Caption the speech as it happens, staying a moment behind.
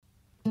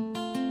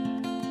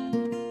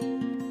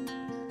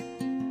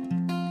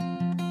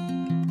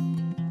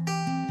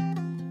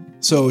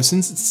So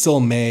since it's still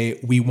May,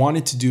 we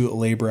wanted to do a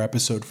labor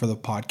episode for the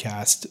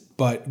podcast,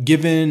 but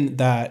given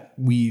that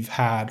we've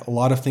had a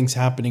lot of things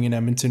happening in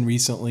Edmonton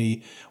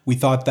recently, we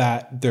thought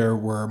that there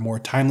were more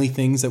timely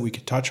things that we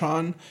could touch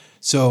on.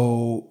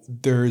 So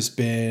there's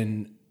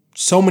been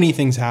so many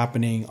things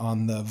happening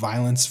on the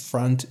violence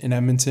front in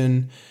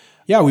Edmonton.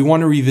 Yeah, we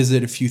want to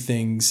revisit a few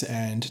things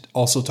and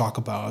also talk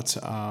about,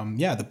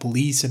 the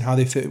police and how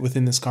they fit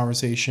within this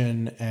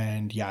conversation.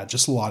 And yeah,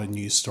 just a lot of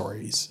news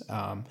stories.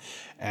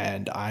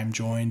 And I'm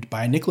joined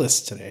by Nicholas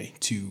today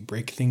to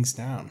break things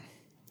down.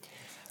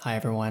 Hi,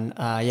 everyone.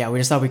 We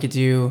just thought we could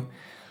do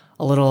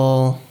a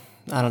little,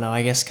 kind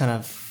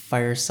of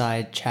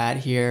fireside chat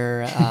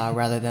here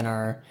rather than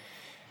our,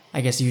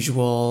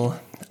 usual,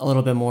 a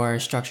little bit more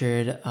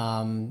structured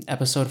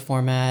episode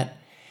format.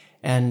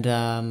 And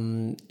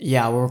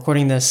we're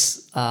recording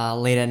this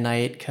late at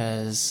night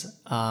because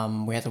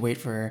we had to wait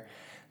for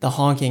the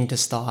honking to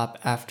stop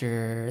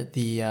after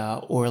the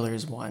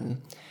Oilers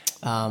won.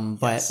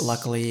 But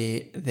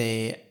luckily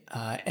they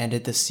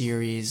ended the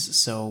series,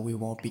 so we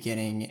won't be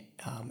getting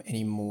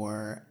any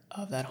more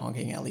of that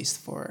honking, at least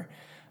for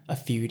a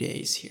few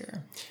days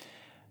here.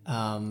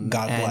 God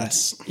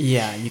bless.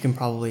 Yeah, you can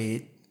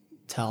probably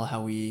tell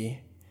how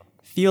we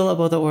feel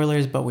about the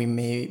Oilers, but we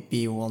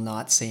will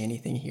not say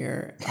anything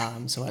here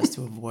so as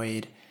to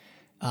avoid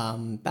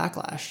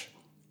backlash.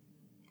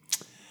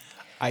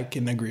 I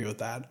can agree with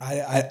that.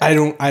 I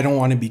don't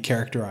want to be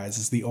characterized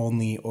as the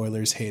only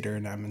Oilers hater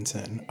in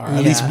Edmonton, or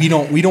at least we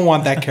don't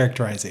want that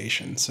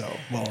characterization. So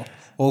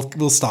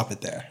we'll stop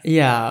it there.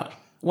 Yeah,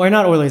 we're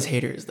not Oilers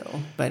haters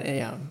though, but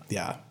yeah.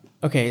 Yeah.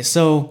 Okay,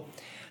 so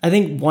I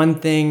think one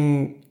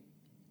thing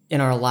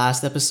in our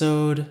last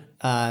episode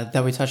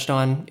that we touched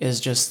on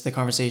is just the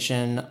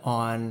conversation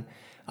on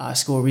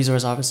school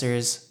resource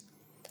officers.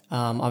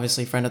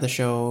 Obviously, friend of the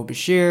show,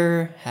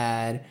 Bashir,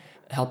 had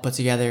helped put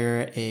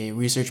together a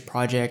research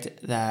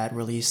project that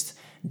released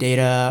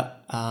data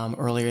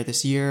earlier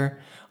this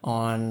year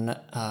on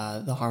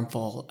the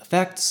harmful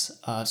effects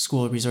of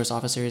school resource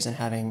officers and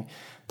having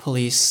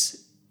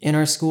police in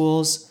our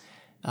schools.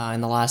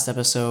 In the last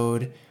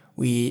episode,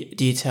 we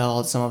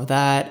detailed some of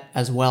that,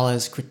 as well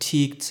as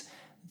critiqued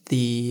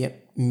the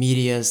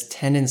media's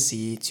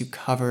tendency to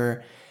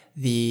cover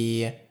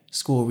the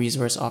school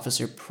resource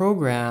officer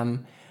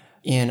program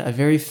in a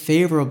very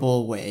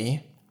favorable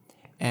way,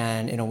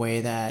 and in a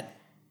way that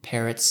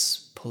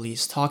parrots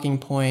police talking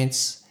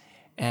points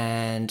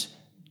and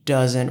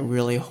doesn't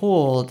really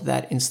hold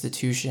that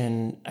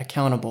institution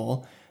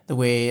accountable the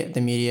way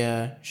the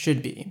media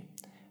should be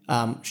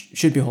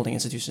holding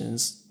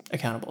institutions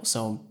accountable.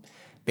 So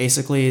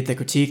basically the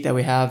critique that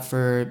we have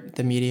for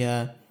the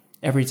media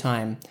every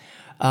time.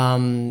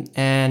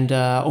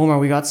 Omar,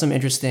 we got some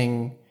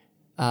interesting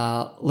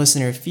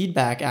listener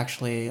feedback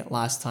actually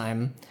last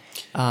time,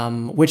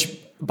 which,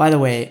 by the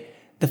way,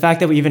 the fact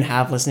that we even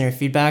have listener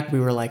feedback, we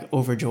were like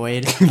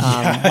overjoyed.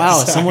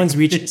 Wow,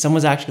 exactly.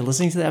 Someone's actually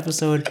listening to the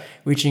episode,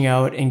 reaching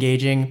out,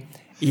 engaging.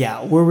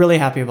 Yeah, we're really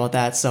happy about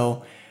that.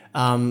 So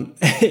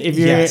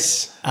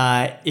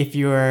if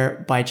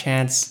you're by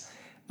chance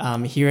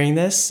hearing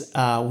this,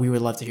 we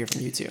would love to hear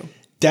from you too.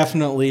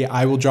 Definitely.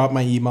 I will drop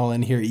my email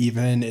in here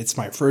even. It's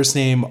my first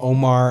name,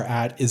 Omar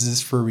at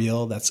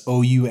isthisforreal. That's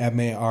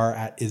OUMAR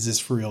at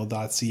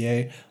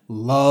isthisforreal.ca.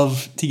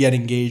 Love to get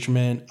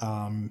engagement.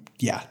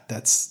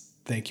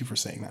 Thank you for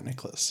saying that,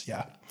 Nicholas.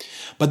 Yeah.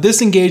 But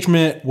this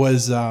engagement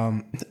was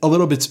a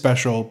little bit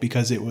special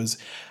because it was,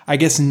 I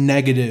guess,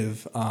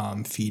 negative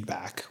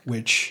feedback,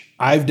 which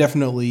I've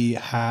definitely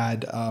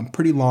had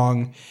pretty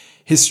long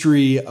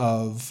history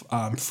of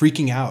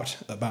freaking out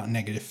about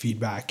negative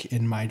feedback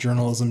in my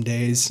journalism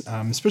days,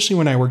 especially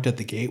when I worked at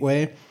the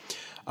Gateway.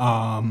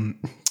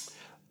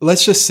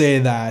 Let's just say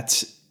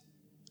that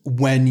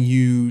when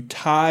you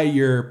tie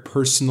your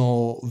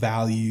personal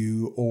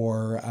value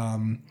or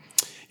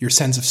your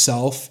sense of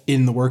self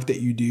in the work that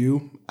you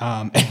do,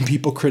 and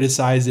people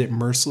criticize it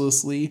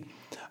mercilessly,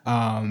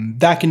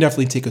 that can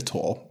definitely take a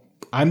toll.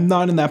 I'm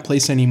not in that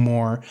place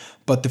anymore,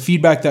 but the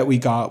feedback that we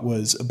got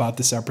was about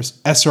this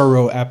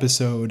SRO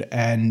episode,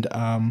 and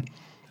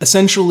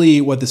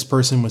essentially what this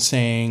person was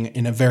saying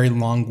in a very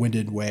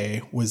long-winded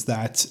way was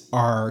that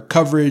our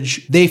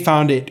coverage, they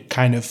found it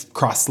kind of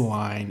crossed the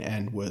line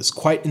and was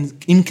quite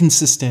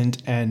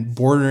inconsistent and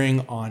bordering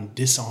on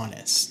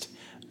dishonest,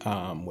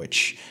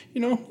 which,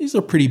 these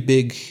are pretty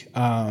big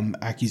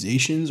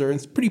accusations, or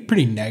it's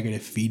pretty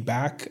negative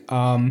feedback.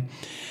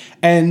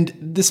 And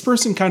this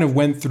person kind of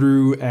went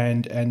through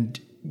in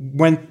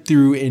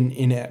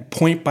a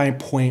point by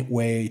point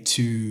way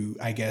to,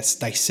 I guess,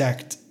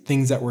 dissect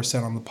things that were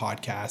said on the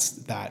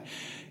podcast that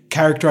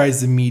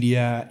characterized the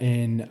media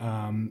in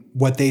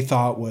what they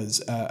thought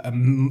was a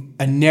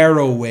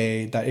narrow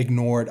way that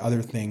ignored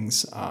other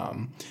things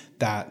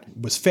that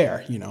was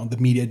fair. The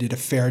media did a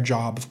fair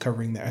job of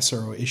covering the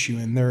SRO issue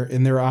in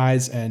their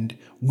eyes, and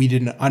we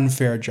did an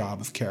unfair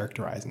job of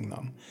characterizing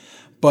them.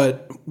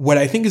 But what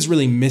I think is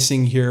really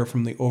missing here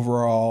from the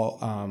overall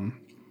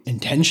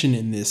intention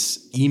in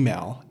this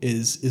email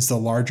is the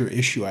larger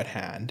issue at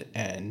hand,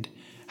 and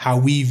how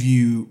we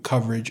view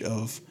coverage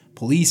of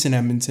police in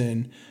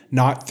Edmonton,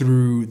 not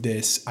through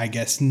this, I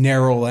guess,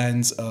 narrow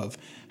lens of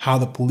how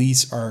the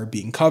police are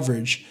being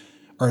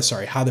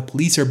how the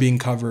police are being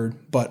covered,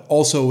 but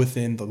also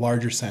within the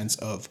larger sense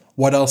of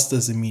what else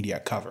does the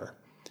media cover.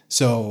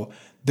 So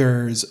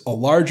there's a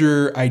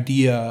larger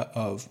idea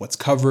of what's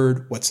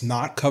covered, what's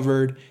not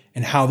covered,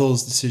 and how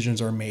those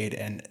decisions are made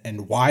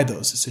and why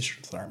those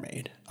decisions are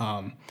made.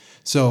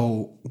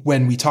 So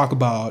when we talk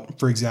about,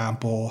 for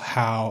example,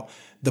 how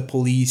the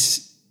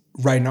police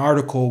write an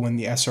article when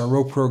the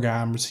SRO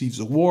program receives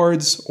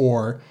awards,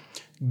 or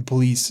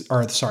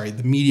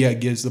the media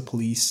gives the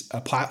police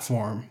a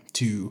platform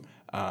to,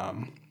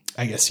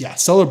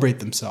 celebrate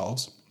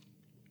themselves.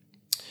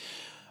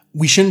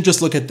 We shouldn't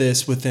just look at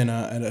this within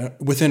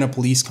a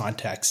police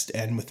context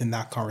and within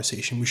that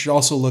conversation. We should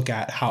also look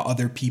at how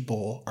other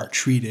people are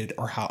treated,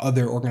 or how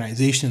other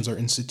organizations or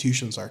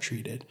institutions are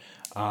treated.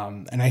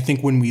 And I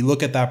think when we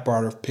look at that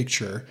broader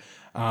picture,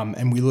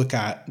 and we look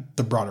at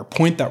the broader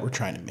point that we're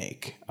trying to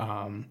make,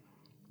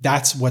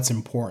 that's what's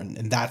important.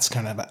 And that's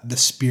kind of the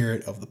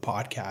spirit of the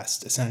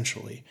podcast,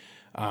 essentially.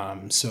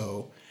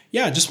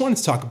 Just wanted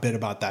to talk a bit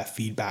about that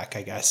feedback,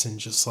 I guess, and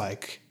just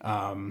like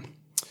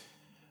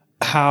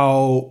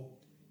how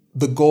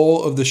the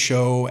goal of the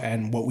show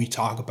and what we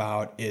talk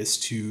about is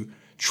to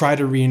try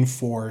to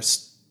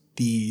reinforce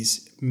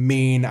these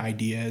main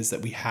ideas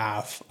that we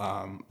have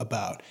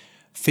about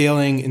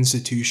failing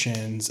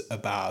institutions,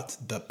 about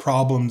the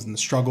problems and the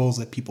struggles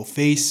that people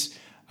face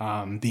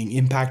being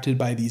impacted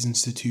by these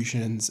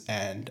institutions,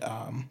 and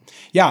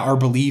our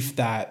belief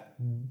that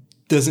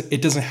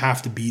it doesn't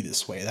have to be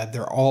this way, that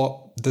there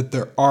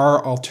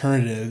are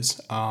alternatives.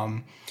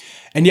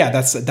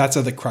 That's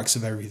at the crux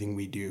of everything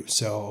we do.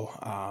 So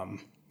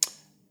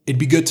it'd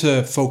be good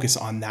to focus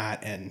on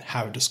that and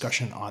have a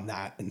discussion on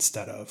that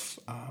instead of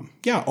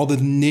all the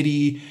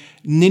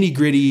nitty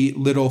gritty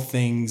little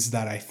things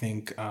that I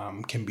think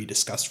can be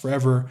discussed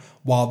forever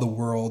while the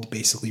world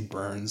basically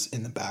burns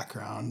in the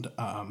background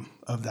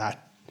of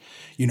that,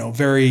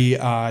 very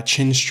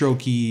chin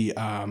strokey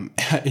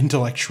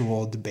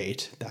intellectual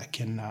debate that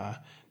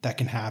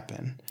can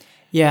happen.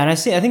 Yeah, and I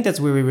think that's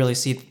where we really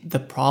see the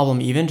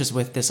problem, even just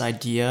with this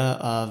idea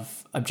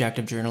of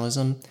objective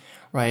journalism,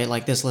 right?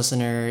 Like this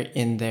listener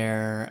in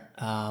their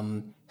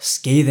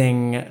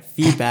scathing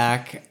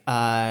feedback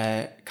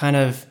kind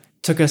of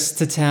took us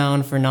to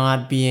town for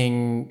not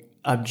being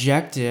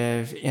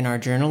objective in our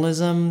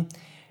journalism.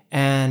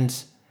 And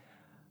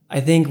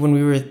I think when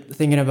we were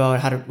thinking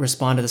about how to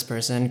respond to this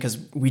person, because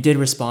we did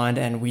respond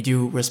and we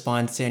do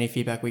respond to any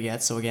feedback we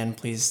get. So again,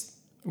 please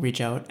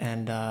reach out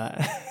and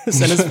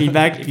send us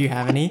feedback if you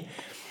have any.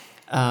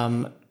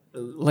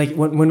 Like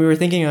when we were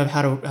thinking of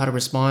how to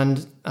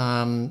respond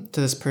to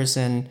this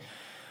person,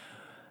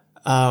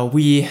 I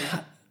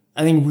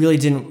think really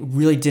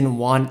didn't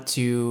want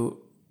to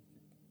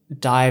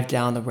dive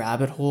down the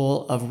rabbit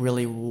hole of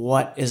really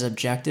what is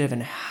objective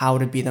and how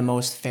to be the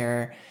most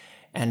fair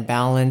and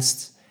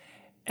balanced,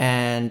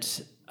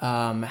 and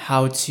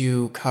how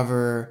to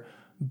cover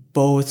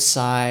both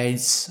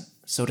sides,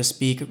 so to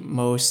speak,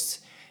 most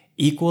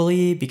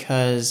equally,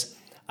 because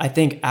I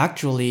think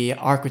actually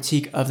our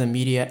critique of the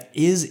media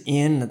is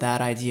in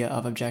that idea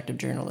of objective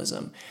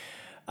journalism.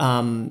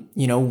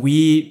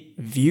 We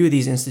view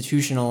these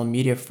institutional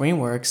media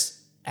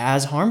frameworks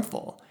as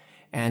harmful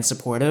and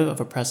supportive of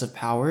oppressive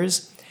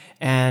powers,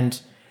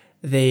 and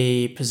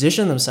they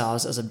position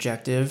themselves as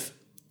objective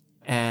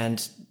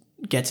and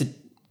get to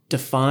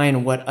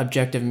define what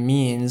objective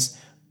means,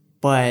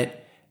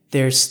 but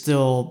they're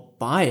still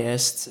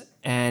biased,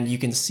 and you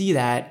can see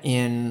that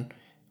in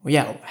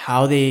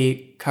how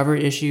they cover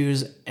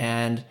issues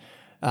and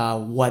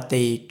what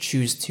they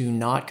choose to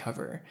not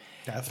cover.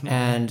 Definitely.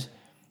 And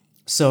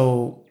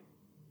so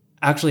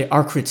actually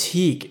our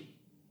critique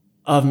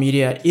of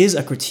media is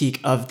a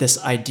critique of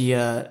this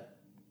idea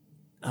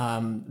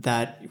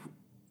that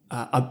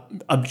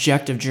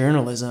objective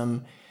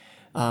journalism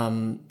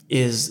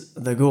is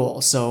the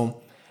goal.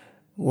 So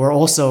we're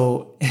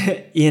also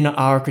in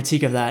our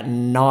critique of that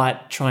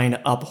not trying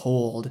to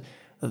uphold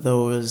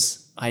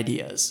those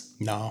ideas.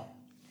 No.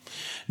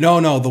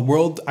 The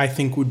world, I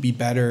think, would be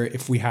better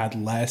if we had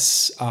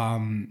less,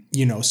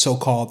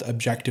 so-called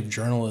objective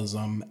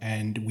journalism,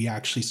 and we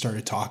actually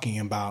started talking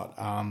about,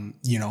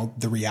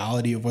 the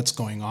reality of what's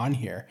going on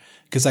here.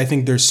 Because I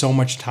think there's so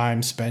much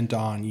time spent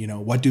on,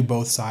 what do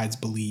both sides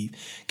believe?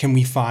 Can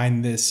we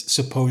find this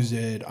supposed,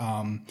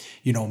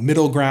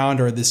 middle ground,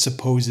 or this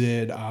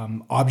supposed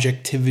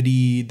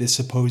objectivity, this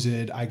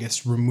supposed,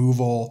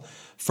 removal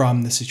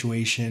from the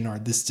situation, or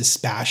this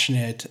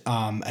dispassionate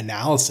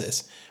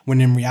analysis, when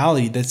in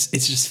reality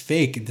it's just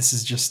fake. This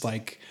is just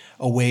like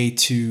a way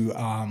to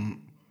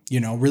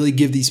really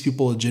give these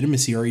people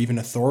legitimacy or even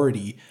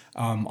authority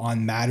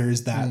on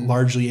matters that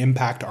largely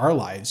impact our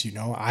lives.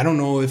 I don't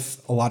know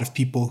if a lot of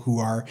people who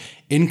are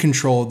in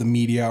control of the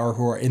media or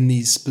who are in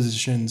these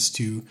positions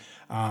to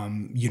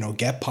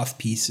get puff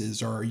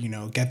pieces or,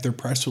 get their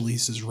press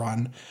releases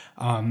run.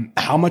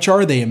 How much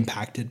are they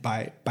impacted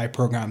by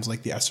programs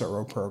like the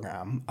SRO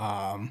program?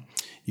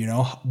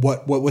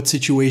 What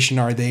situation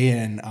are they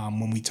in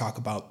when we talk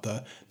about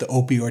the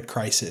opioid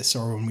crisis,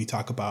 or when we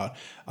talk about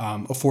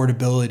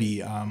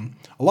affordability,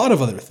 a lot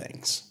of other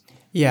things.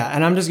 Yeah,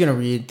 and I'm just gonna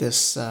read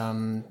this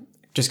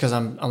just because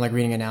I'm like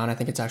reading it now, and I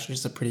think it's actually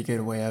just a pretty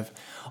good way of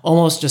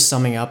almost just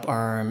summing up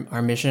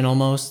our mission.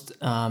 Almost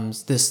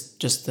this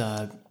just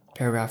a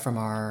paragraph from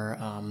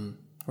our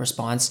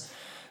response.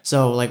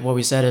 So like what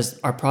we said is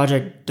our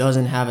project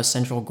doesn't have a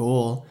central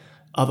goal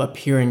of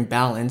appearing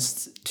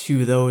balanced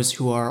to those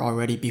who are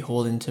already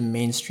beholden to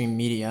mainstream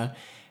media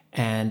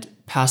and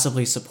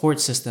passively support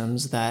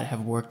systems that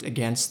have worked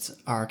against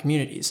our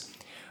communities.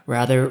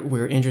 Rather,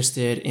 we're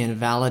interested in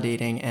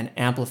validating and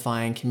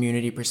amplifying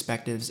community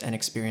perspectives and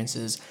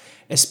experiences,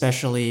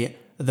 especially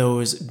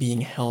those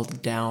being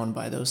held down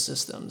by those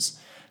systems.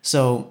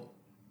 So,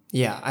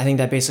 yeah, I think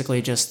that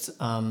basically just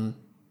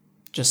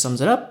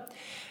sums it up.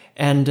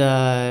 And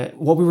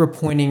what we were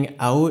pointing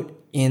out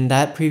in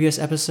that previous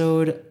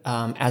episode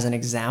as an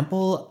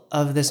example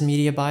of this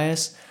media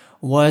bias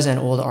was an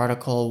old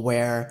article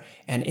where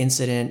an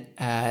incident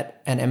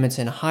at an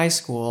Edmonton high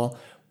school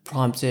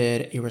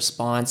prompted a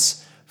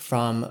response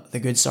from the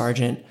Good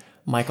Sergeant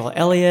Michael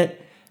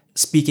Elliott,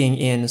 speaking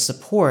in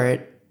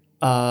support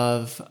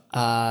of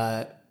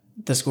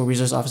the School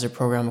Resource Officer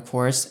Program, of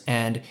course,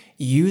 and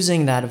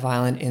using that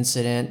violent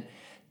incident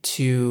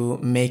to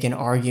make an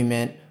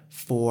argument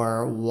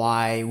for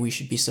why we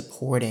should be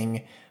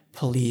supporting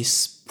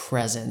police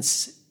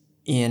presence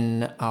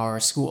in our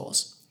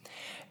schools.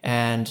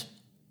 And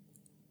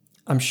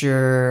I'm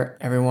sure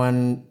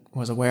everyone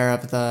was aware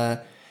of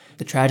the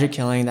tragic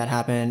killing that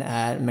happened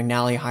at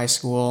McNally High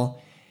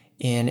School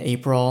in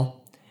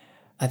April.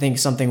 I think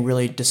something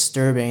really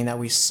disturbing that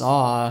we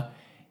saw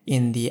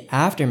in the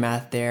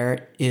aftermath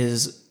there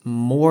is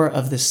more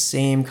of the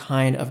same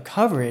kind of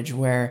coverage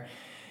where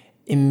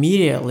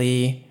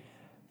immediately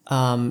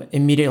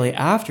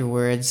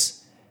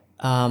afterwards,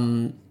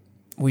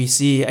 we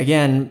see,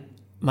 again,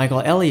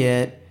 Michael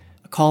Elliott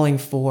calling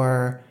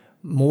for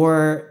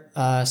more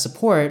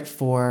support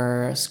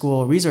for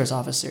school resource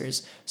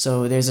officers.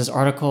 So there's this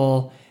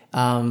article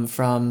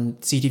from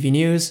CTV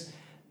News,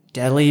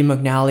 deadly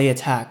McNally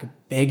attack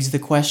begs the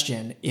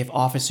question if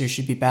officers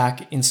should be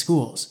back in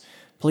schools.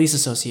 Police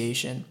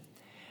Association.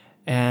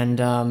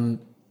 And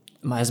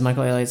as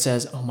Michael Elliott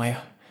says, oh,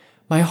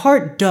 my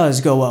heart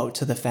does go out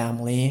to the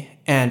family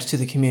and to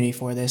the community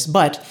for this,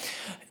 but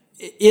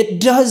it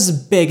does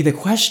beg the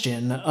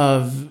question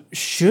of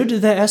should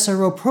the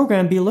SRO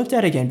program be looked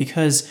at again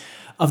because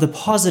of the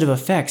positive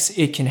effects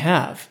it can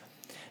have.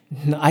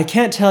 I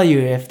can't tell you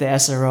if the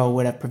SRO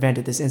would have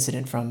prevented this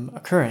incident from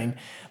occurring,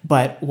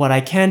 but what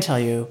I can tell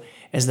you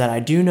is that I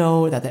do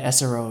know that the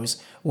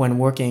SROs, when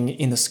working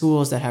in the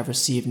schools that have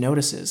received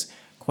notices,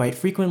 quite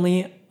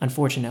frequently,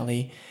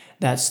 unfortunately,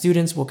 that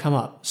students will come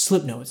up,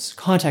 slip notes,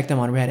 contact them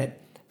on Reddit,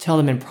 tell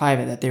them in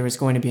private that there is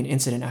going to be an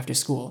incident after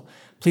school.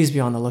 Please be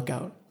on the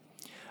lookout.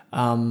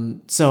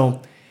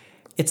 So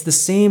it's the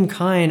same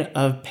kind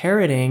of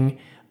parroting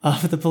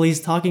of the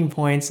police talking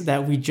points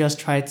that we just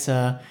tried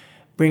to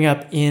bring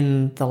up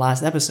in the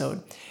last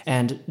episode.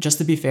 And just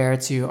to be fair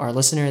to our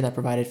listener that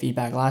provided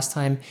feedback last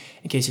time,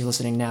 in case you're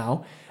listening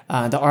now,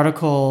 the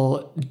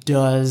article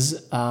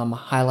does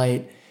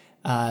highlight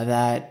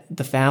that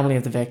the family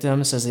of the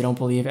victim says they don't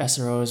believe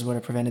SROs would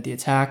have prevented the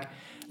attack.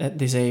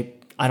 They say,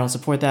 I don't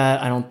support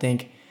that. I don't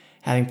think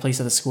having police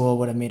at the school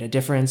would have made a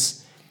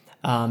difference.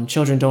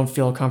 Children don't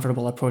feel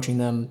comfortable approaching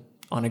them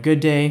on a good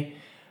day.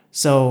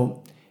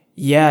 So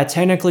yeah,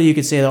 technically you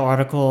could say the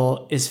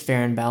article is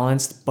fair and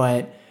balanced,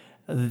 but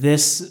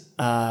this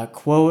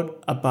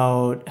quote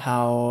about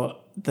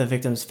how the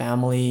victim's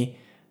family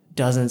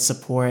doesn't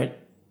support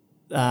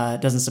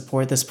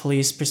this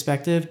police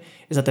perspective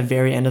is at the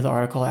very end of the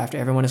article after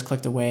everyone has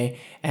clicked away.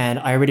 And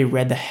I already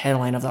read the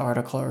headline of the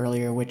article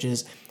earlier, which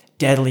is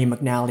deadly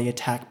McNally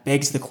attack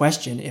begs the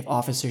question if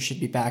officers should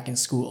be back in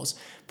schools,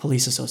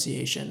 Police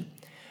Association.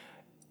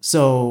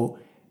 So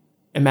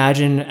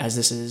imagine as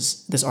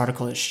this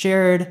article is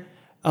shared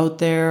out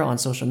there on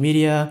social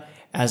media,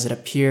 as it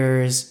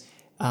appears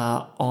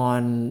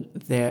on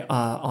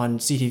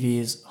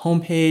CTV's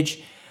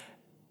homepage,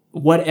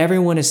 what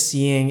everyone is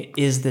seeing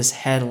is this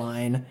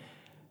headline,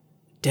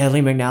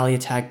 deadly McNally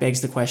attack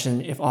begs the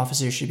question if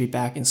officers should be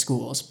back in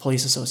schools,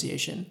 Police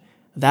Association.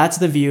 That's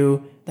the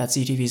view that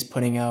CTV is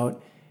putting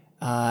out,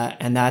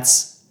 and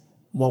that's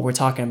what we're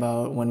talking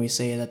about when we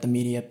say that the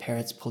media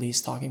parrots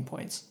police talking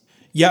points.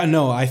 Yeah,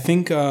 no, I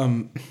think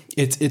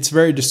it's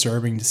very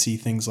disturbing to see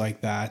things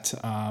like that,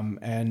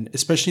 and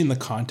especially in the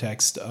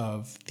context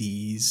of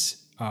these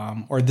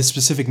or the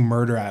specific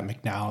murder at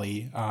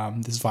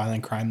McNally, this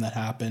violent crime that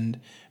happened,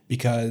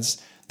 because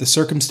the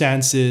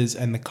circumstances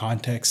and the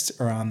context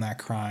around that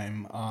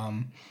crime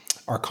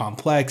are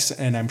complex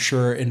and I'm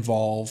sure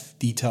involve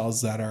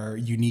details that are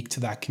unique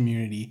to that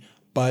community.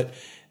 But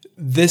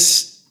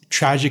this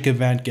tragic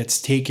event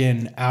gets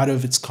taken out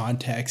of its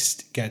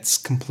context, gets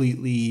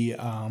completely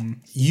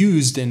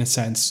used in a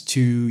sense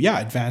to,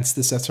 advance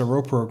this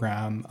SRO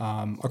program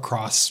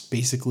across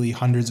basically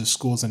hundreds of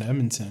schools in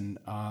Edmonton,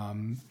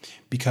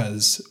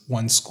 because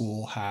one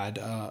school had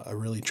a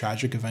really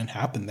tragic event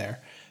happen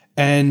there.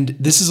 And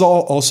this is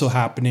all also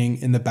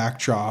happening in the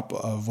backdrop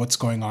of what's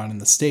going on in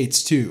the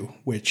States too,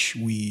 which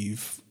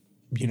we've,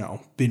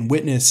 been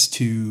witness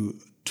to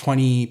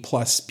 20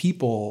 plus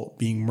people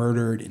being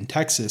murdered in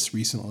Texas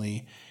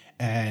recently,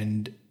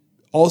 and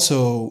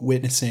also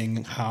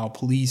witnessing how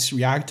police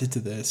reacted to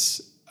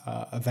this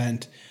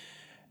event.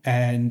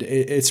 And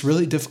it's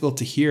really difficult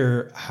to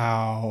hear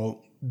how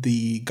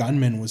the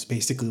gunman was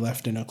basically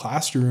left in a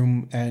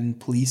classroom and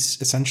police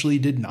essentially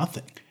did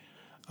nothing,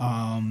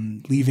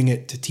 leaving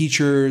it to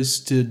teachers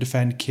to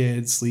defend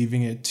kids,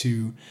 leaving it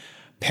to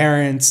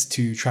parents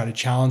to try to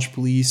challenge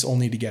police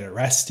only to get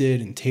arrested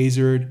and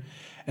tasered.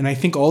 And I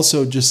think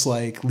also just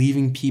like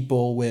leaving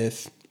people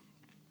with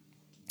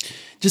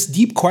just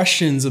deep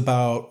questions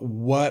about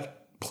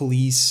what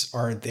police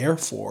are there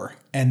for.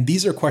 And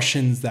these are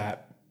questions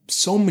that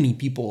so many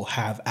people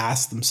have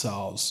asked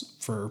themselves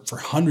for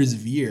hundreds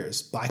of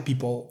years. Black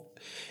people,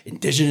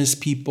 Indigenous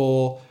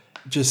people,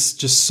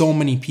 just so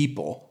many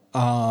people.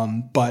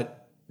 But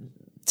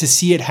to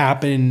see it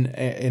happen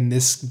in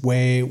this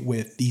way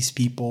with these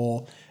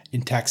people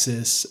in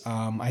Texas,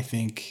 I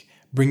think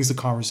brings the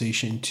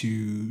conversation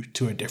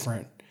to a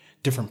different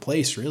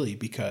place, really,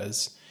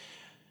 because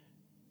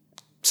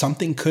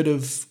something could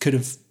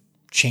have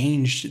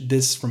changed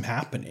this from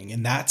happening,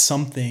 and that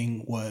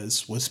something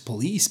was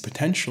police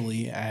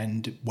potentially,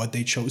 and what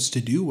they chose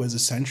to do was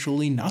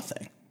essentially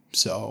nothing.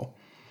 So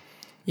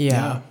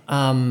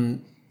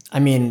I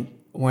mean,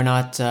 we're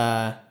not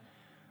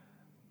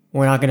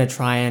going to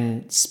try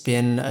and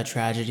spin a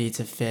tragedy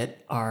to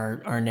fit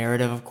our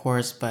narrative, of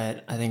course,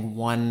 but I think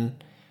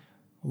one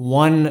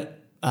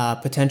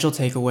potential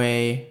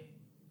takeaway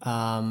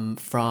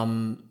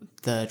from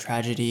the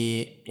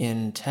tragedy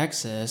in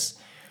Texas,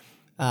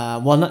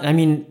 not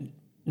even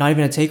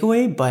a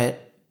takeaway,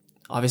 but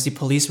obviously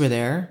police were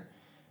there,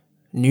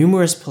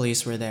 numerous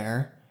police were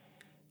there,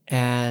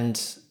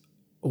 and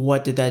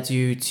what did that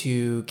do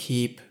to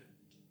keep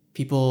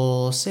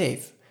people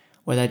safe?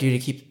 What did that do to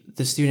keep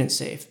the students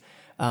safe?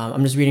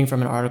 I'm just reading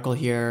from an article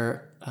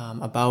here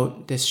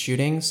about this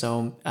shooting.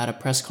 So at a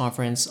press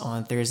conference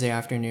on Thursday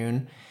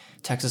afternoon,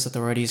 Texas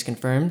authorities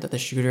confirmed that the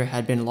shooter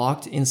had been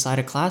locked inside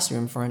a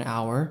classroom for an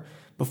hour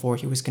before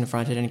he was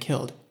confronted and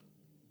killed.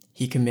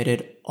 He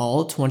committed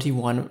all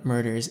 21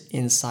 murders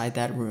inside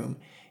that room,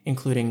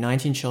 including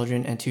 19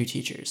 children and 2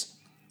 teachers.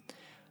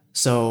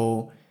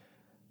 So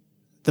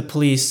the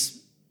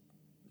police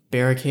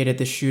barricaded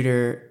the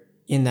shooter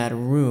in that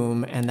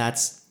room, and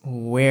that's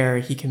where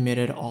he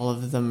committed all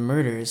of the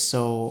murders.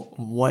 So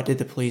what did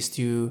the police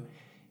do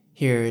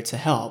here to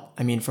help?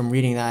 I mean, from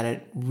reading that,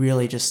 it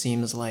really just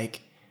seems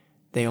like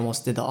they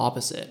almost did the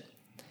opposite.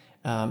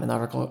 And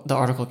the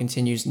article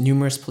continues,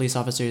 numerous police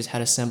officers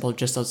had assembled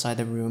just outside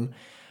the room,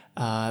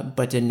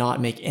 but did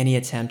not make any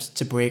attempt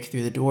to break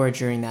through the door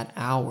during that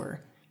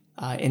hour.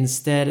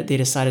 Instead, they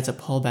decided to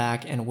pull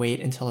back and wait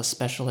until a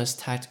specialist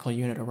tactical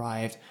unit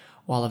arrived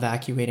while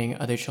evacuating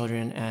other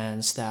children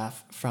and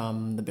staff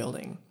from the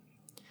building.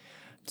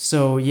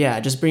 So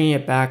just bringing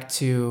it back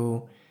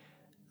to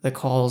the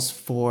calls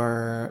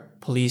for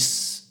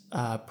police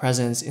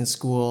presence in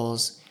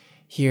schools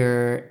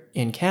here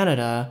in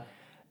Canada,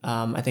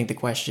 I think the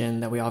question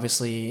that we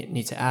obviously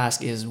need to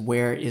ask is,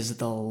 where is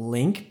the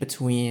link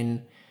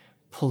between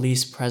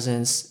police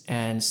presence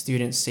and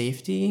student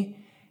safety?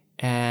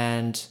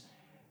 And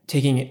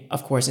taking,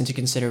 of course, into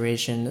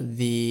consideration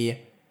the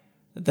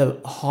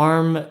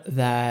harm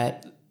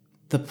that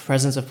the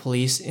presence of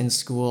police in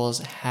schools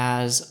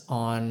has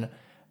on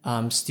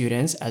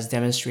students, as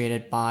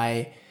demonstrated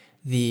by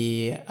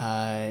the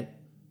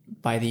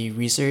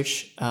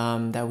research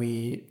that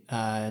we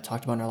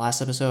talked about in our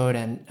last episode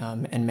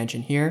and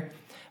mentioned here,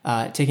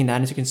 taking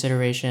that into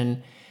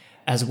consideration,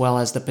 as well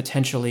as the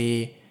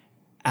potentially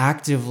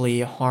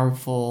actively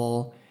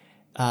harmful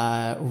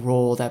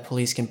role that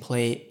police can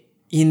play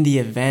in the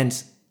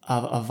event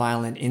of a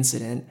violent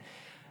incident.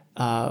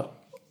 What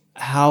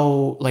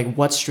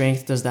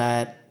strength does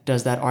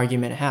that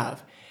argument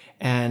have?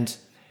 And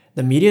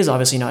the media is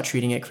obviously not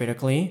treating it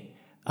critically,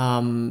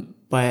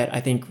 but I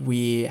think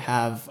we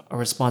have a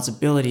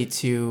responsibility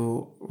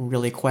to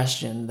really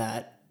question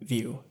that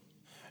view.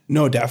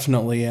 No,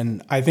 definitely.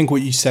 And I think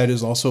what you said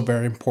is also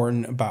very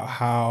important about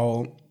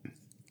how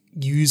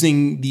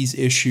using these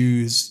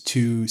issues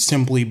to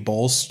simply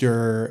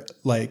bolster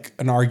like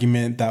an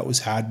argument that was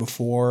had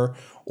before,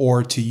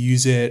 or to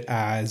use it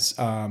as,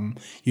 a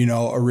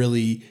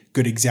really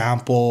good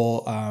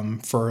example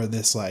for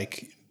this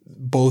like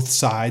both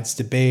sides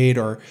debate,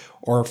 or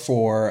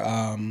for,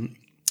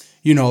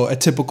 a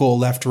typical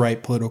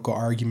left-right political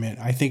argument.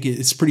 I think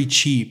it's pretty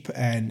cheap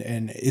and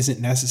isn't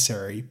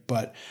necessary.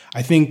 But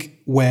I think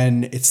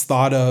when it's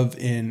thought of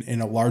in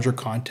a larger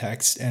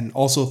context, and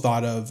also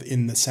thought of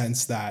in the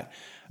sense that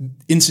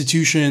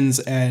institutions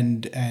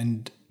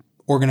and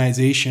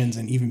organizations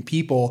and even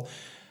people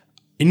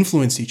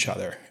influence each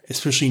other,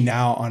 especially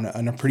now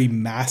on a pretty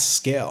mass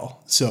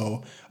scale.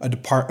 So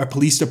a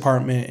police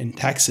department in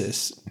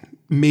Texas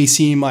may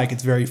seem like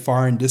it's very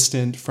far and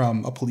distant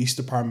from a police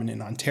department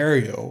in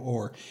Ontario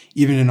or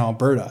even in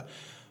Alberta,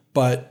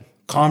 but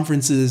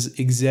conferences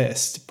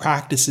exist.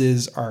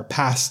 Practices are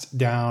passed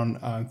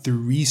down through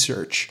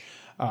research,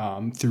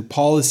 through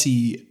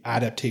policy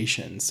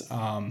adaptations.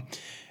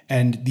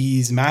 And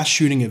these mass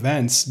shooting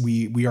events,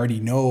 we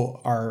already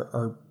know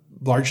are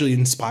largely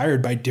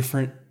inspired by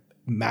different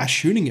mass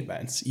shooting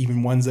events,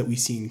 even ones that we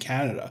see in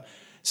Canada.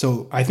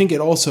 So I think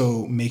it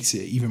also makes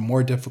it even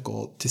more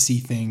difficult to see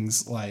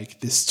things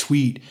like this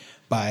tweet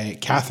by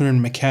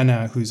Catherine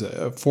McKenna, who's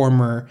a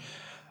former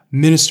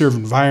Minister of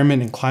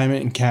Environment and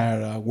Climate in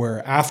Canada,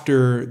 where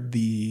after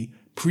the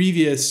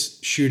previous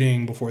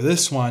shooting before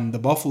this one, the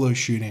Buffalo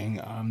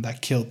shooting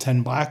that killed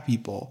 10 Black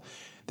people,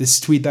 this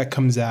tweet that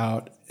comes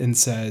out and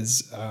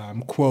says,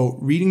 quote,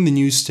 "Reading the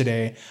news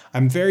today,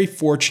 I'm very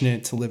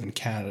fortunate to live in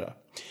Canada,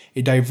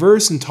 a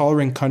diverse and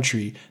tolerant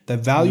country that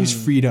values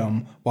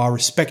freedom while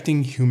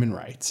respecting human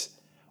rights.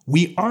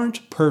 We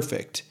aren't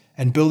perfect,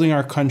 and building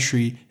our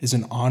country is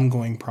an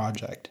ongoing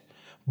project,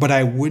 but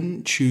I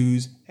wouldn't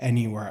choose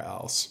anywhere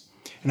else."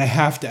 And I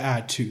have to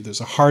add too, there's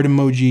a heart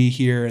emoji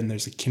here and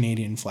there's a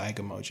Canadian flag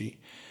emoji.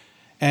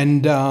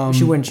 And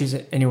she wouldn't choose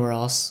it anywhere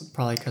else,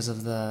 probably because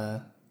of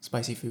the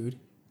spicy food.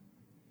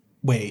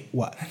 Wait,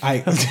 what?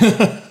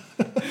 Okay,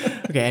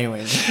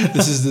 anyways.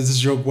 This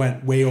joke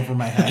went way over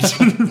my head.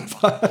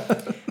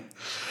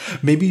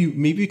 maybe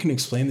you can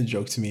explain the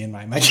joke to me in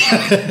my mic.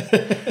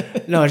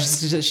 No,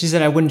 she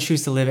said I wouldn't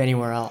choose to live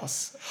anywhere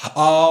else.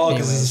 Oh,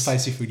 because it's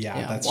spicy food.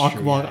 Yeah, that's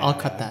true. Well, I'll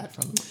cut that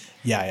from.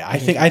 Yeah. I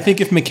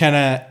think if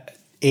McKenna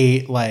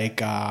ate like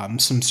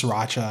some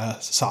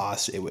sriracha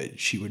sauce,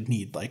 she would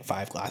need like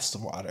 5 glasses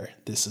of water.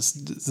 This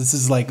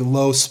is like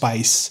low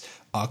spice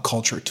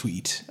culture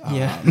tweet.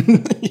 Yeah.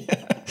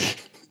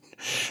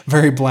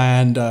 Very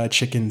bland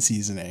chicken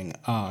seasoning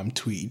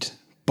tweet.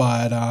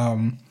 But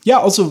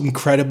also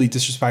incredibly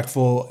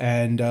disrespectful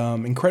and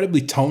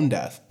incredibly tone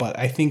deaf. But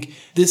I think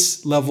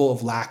this level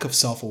of lack of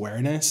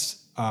self-awareness,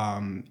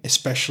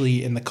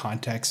 especially in the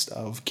context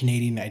of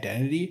Canadian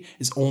identity,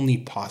 is only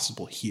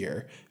possible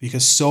here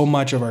because so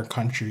much of our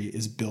country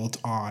is built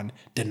on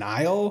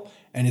denial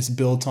and it's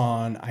built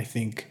on, I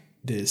think,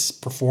 this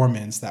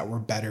performance that we're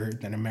better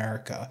than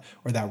America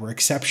or that we're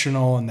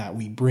exceptional and that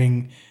we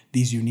bring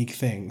these unique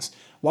things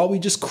while we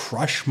just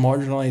crush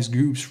marginalized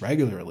groups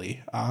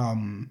regularly. I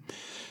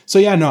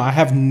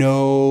have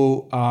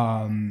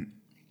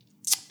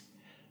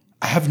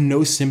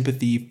no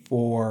sympathy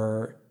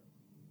for,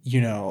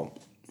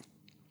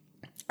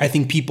 I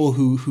think people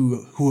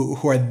who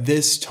are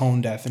this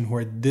tone deaf and who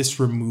are this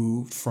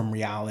removed from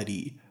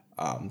reality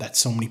that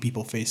so many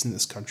people face in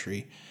this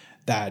country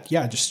that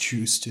just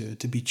choose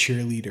to be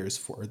cheerleaders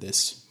for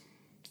this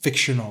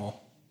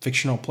fictional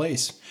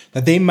place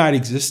that they might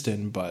exist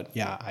in, but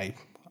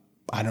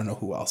I don't know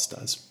who else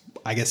does.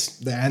 I guess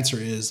the answer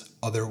is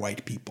other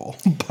white people.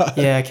 But,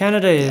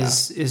 Canada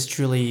is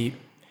truly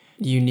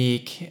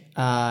unique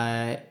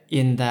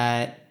in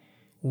that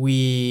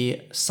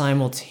we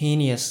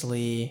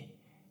simultaneously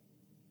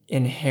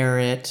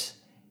inherit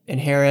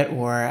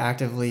or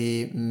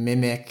actively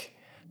mimic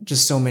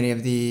just so many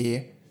of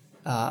the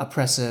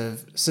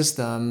oppressive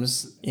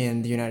systems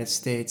in the United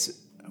States.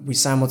 We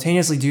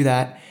simultaneously do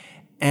that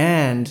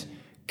and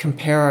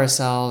compare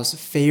ourselves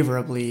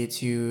favorably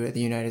to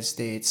the United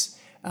States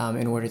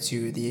in order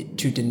to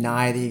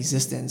deny the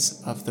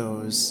existence of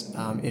those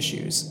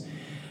issues.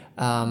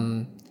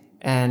 That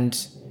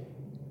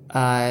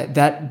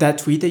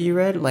tweet that you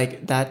read,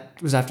 like that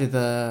was after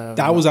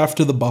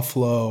the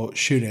Buffalo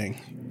shooting.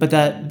 But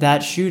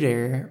that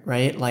shooter,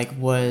 right, like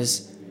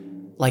was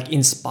like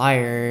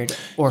inspired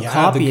or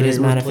copied his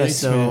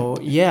manifesto,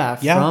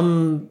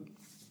 from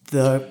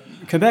the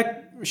Quebec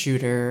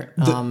shooter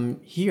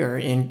here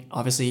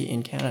obviously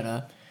in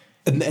Canada.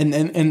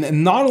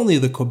 And not only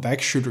the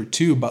Quebec shooter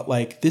too, but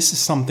like this is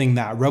something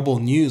that Rebel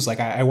News, like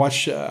I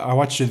watched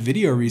a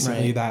video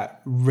recently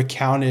that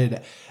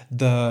recounted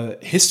the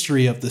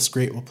history of this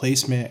great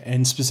replacement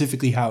and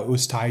specifically how it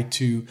was tied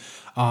to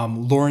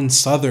Lauren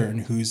Southern,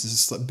 who's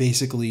this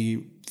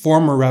basically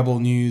former Rebel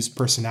News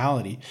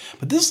personality.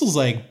 But this was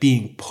like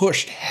being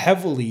pushed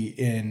heavily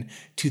in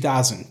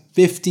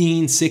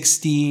 2015,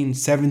 16,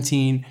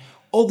 17.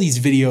 All these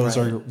videos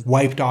are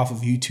wiped off of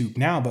YouTube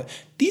now, but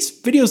these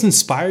videos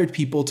inspired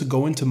people to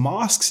go into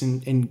mosques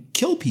and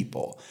kill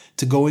people,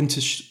 to go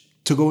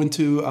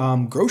into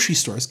grocery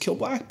stores, kill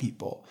Black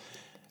people.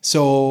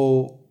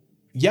 So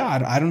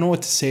I don't know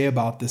what to say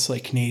about this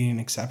like Canadian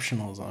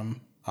exceptionalism.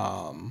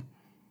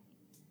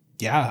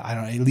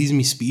 It leaves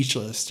me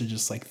speechless to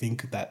just like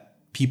think that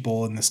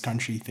people in this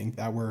country think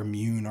that we're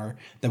immune or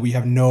that we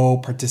have no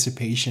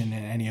participation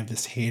in any of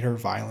this hate or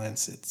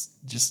violence. It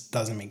just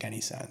doesn't make any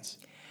sense.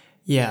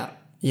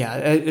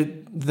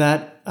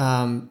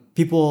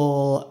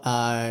 People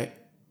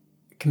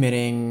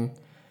committing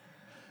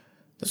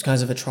those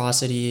kinds of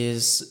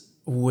atrocities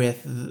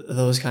with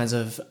those kinds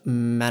of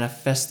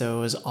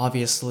manifestos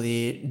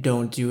obviously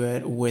don't do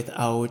it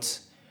without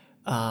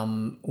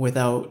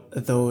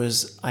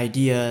those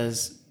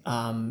ideas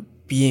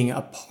being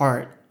a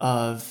part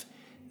of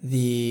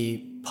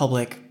the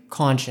public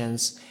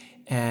conscience,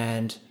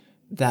 and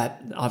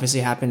that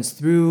obviously happens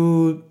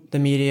through the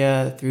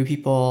media, through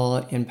people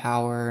in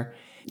power.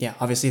 Yeah,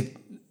 obviously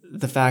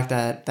the fact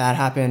that that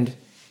happened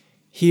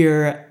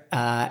here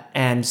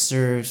and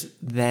serves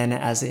then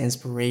as the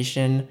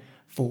inspiration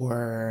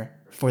for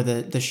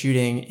the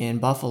shooting in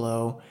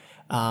Buffalo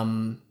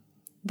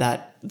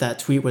that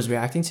tweet was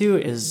reacting to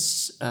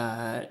is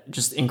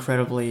just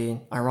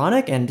incredibly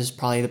ironic, and just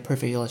probably the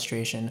perfect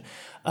illustration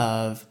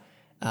of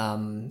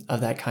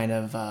that kind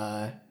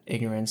of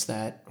ignorance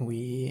that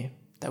we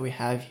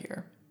have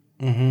here.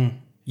 Mm-hmm.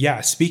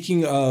 Yeah,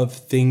 speaking of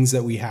things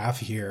that we have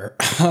here,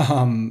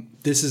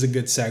 this is a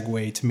good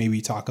segue to maybe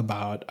talk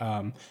about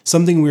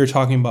something we were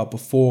talking about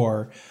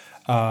before,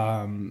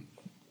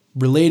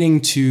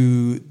 relating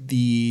to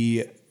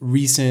the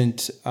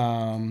recent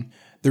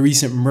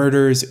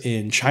murders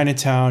in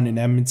Chinatown in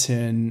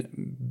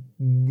Edmonton.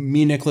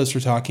 Me and Nicholas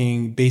were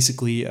talking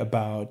basically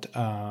about,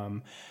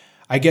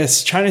 I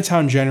guess,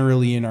 Chinatown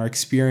generally and our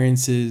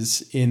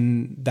experiences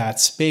in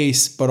that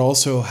space, but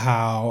also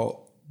how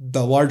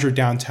the larger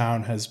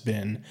downtown has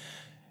been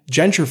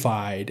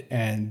gentrified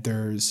and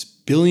there's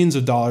billions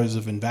of dollars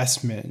of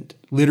investment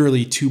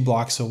literally 2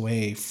 blocks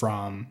away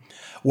from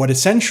what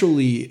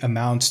essentially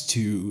amounts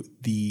to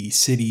the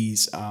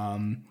city's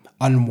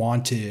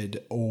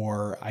unwanted,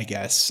 or I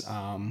guess,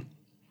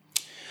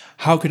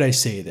 how could I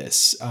say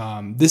this?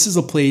 This is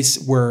a place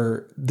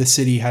where the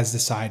city has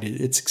decided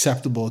it's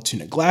acceptable to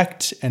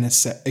neglect, and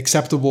it's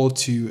acceptable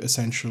to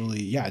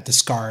essentially,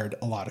 discard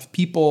a lot of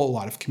people, a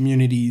lot of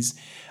communities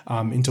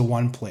into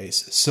one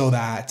place so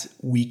that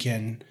we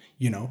can,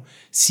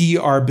 see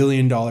our $1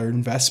 billion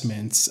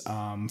investments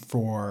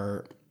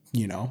for,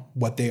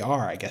 what they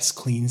are, I guess,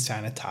 clean,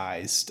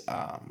 sanitized,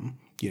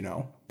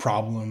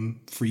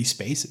 problem-free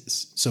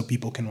spaces. So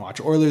people can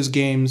watch Oilers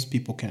games,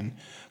 people can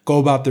go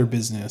about their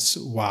business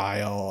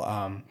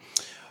while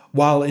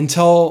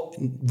until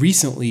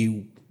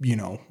recently,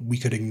 we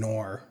could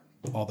ignore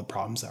all the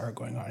problems that are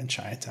going on in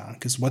Chinatown,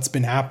 because what's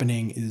been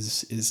happening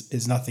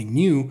is nothing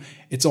new.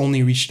 It's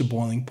only reached a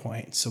boiling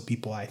point. So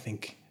people, I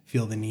think,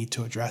 feel the need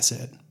to address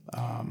it.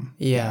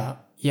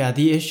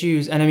 The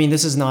issues, and I mean,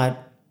 this is not,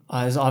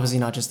 it's obviously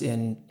not just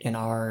in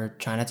our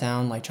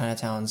Chinatown. Like,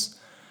 Chinatowns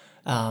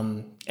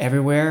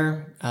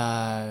everywhere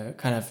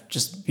kind of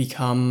just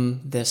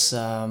become this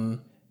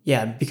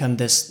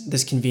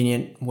this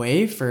convenient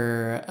way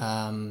for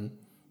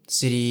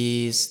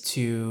cities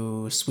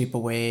to sweep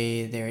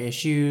away their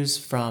issues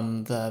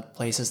from the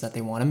places that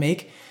they want to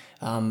make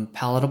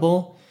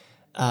palatable,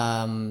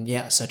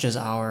 such as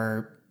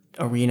our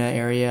arena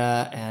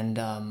area and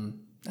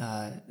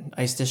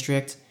ice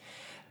district.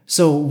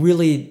 So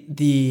really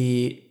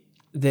the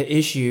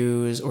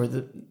issues, or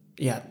the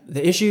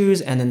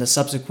issues, and then the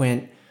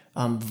subsequent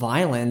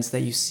violence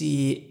that you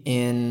see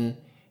in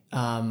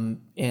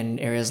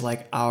areas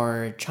like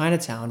our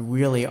Chinatown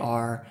really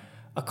are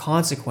a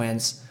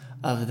consequence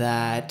of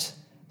that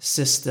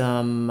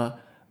system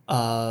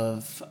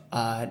of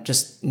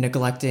just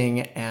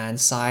neglecting and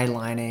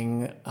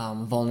sidelining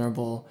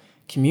vulnerable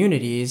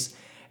communities.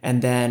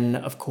 And then,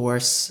 of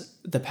course,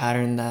 the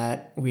pattern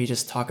that we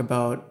just talk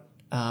about,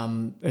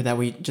 or that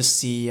we just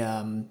see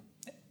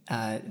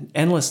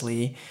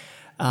endlessly,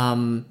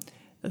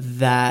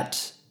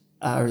 that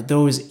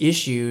those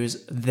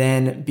issues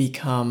then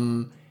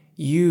become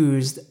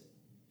used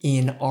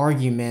in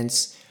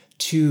arguments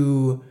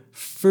to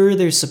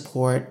further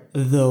support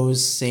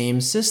those same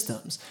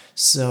systems.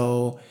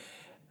 So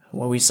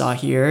what we saw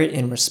here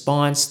in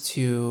response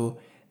to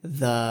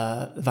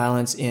the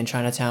violence in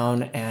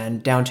Chinatown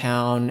and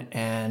downtown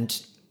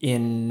and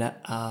in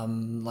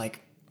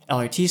like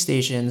LRT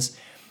stations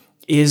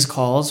is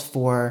calls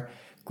for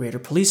greater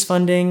police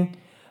funding,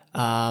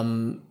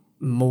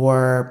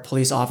 more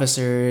police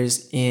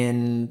officers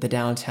in the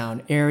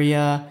downtown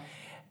area.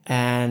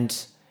 And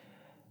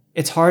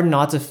it's hard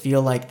not to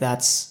feel like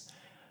that's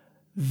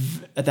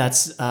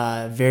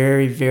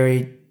very,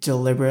 very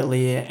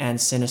deliberately and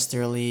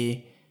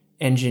sinisterly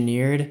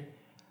engineered.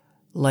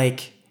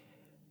 Like,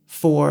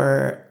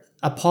 for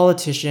a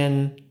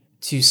politician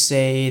to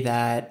say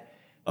that,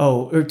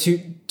 or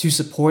to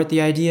support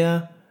the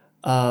idea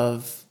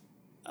of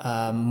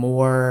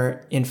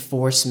more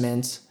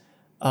enforcement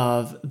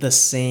of the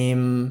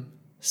same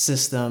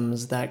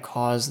systems that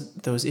cause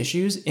those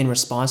issues in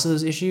response to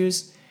those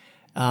issues,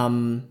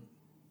 it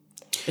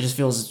just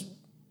feels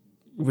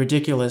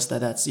ridiculous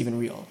that that's even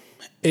real.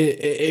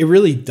 It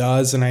really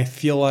does. And I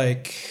feel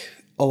like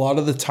a lot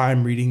of the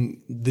time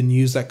reading the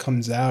news that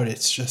comes out,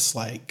 it's just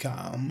like,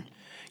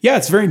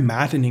 it's very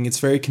maddening. It's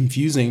very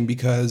confusing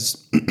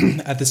because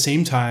at the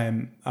same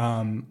time,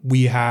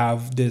 we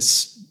have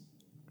this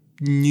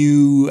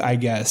new, I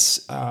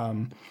guess,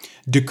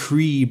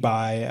 decree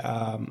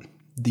by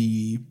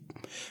the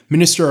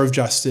Minister of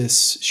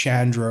Justice,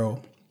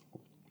 Shandro,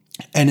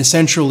 And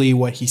essentially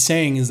what he's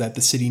saying is that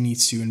the city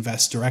needs to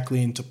invest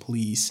directly into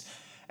police,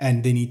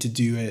 and they need to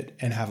do it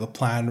and have a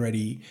plan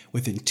ready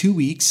within 2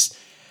 weeks.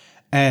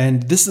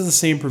 And this is the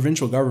same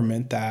provincial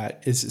government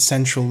that is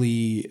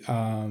essentially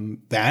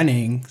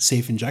banning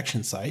safe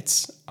injection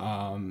sites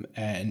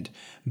and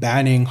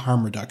banning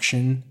harm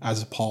reduction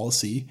as a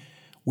policy,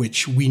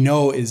 which we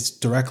know is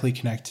directly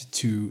connected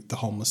to the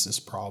homelessness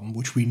problem,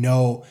 which we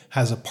know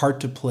has a part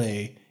to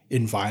play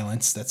in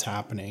violence that's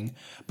happening,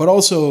 but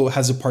also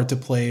has a part to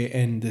play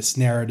in this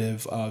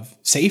narrative of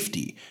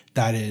safety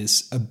that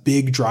is a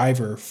big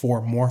driver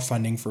for more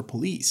funding for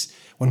police.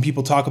 When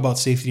people talk about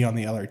safety on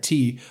the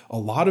LRT, a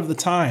lot of the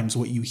times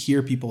what you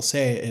hear people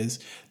say is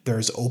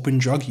there's open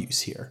drug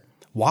use here.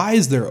 Why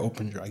is there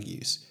open drug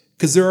use?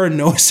 Because there are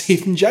no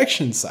safe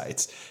injection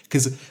sites.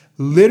 Because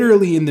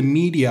literally in the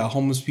media,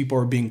 homeless people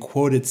are being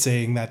quoted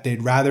saying that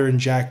they'd rather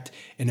inject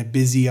in a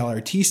busy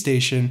LRT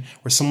station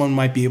where someone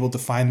might be able to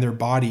find their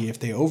body if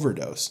they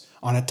overdose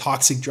on a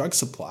toxic drug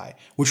supply,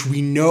 which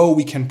we know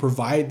we can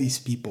provide these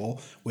people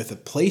with a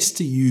place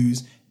to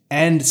use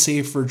and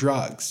safer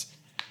drugs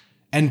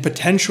and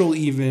potential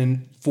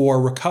even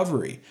for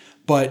recovery.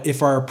 But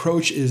if our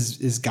approach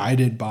is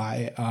guided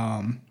by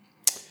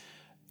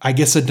I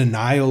guess a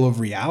denial of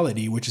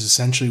reality, which is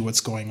essentially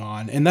what's going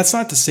on. And that's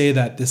not to say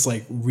that this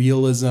like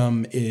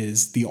realism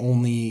is the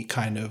only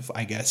kind of,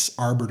 I guess,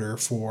 arbiter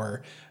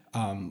for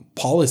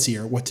policy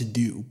or what to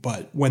do.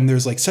 But when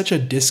there's like such a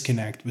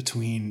disconnect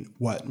between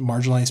what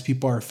marginalized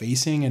people are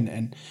facing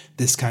and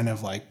this kind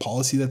of like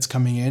policy that's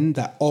coming in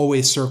that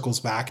always circles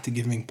back to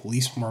giving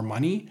police more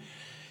money,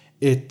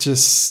 it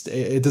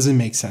doesn't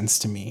make sense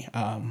to me.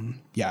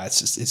 It's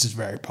just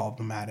very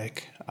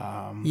problematic.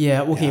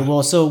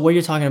 Well, so what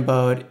you're talking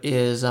about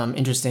is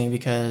interesting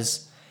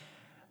because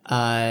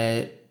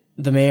the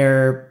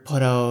mayor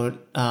put out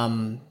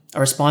a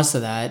response to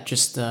that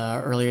just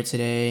earlier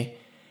today,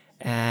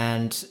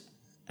 and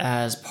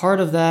as part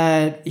of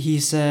that, he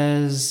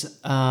says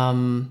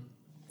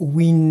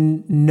we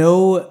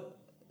know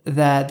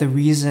that the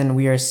reason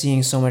we are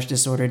seeing so much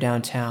disorder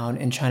downtown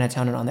in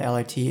Chinatown and on the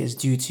LRT is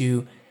due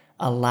to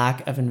a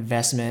lack of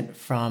investment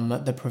from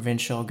the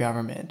provincial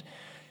government.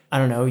 I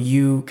don't know,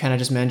 you kind of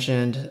just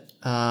mentioned,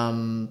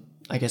 I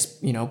guess,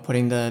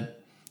 putting the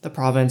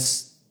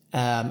province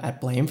at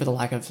blame for the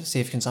lack of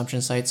safe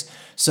consumption sites.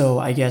 So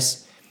I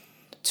guess,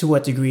 to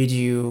what degree do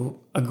you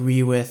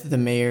agree with the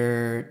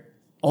mayor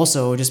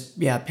also just,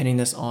 pinning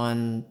this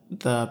on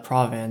the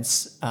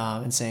province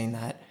and saying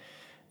that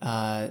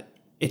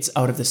it's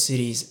out of the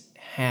city's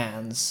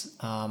hands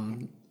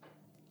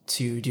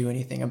to do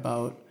anything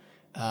about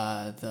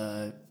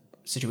the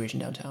situation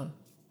downtown?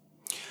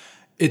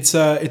 It's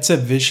a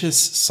vicious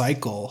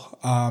cycle.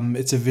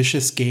 It's a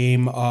vicious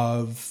game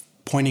of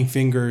pointing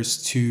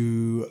fingers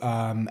to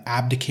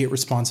abdicate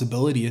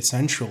responsibility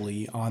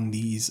essentially on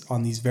these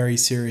very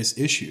serious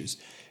issues,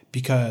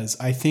 because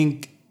I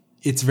think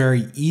it's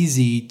very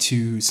easy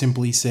to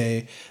simply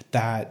say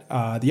that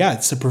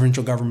it's the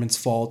provincial government's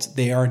fault.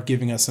 They aren't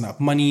giving us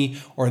enough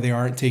money, or they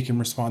aren't taking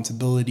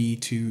responsibility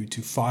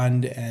to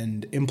fund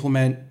and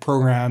implement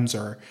programs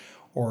or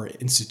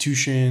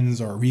institutions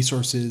or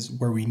resources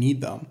where we need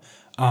them.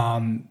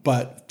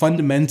 But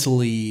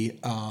fundamentally,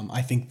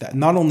 I think that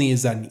not only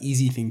is that an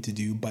easy thing to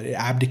do, but it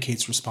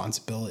abdicates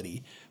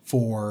responsibility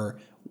for,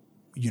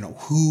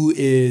 who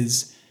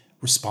is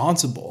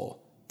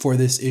responsible for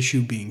this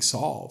issue being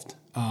solved.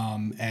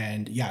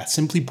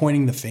 Simply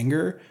pointing the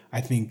finger,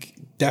 I think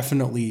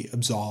definitely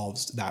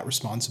absolves that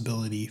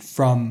responsibility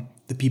from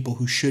the people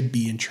who should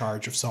be in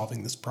charge of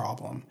solving this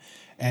problem.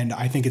 And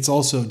I think it's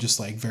also just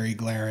like very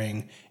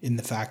glaring in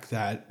the fact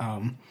that,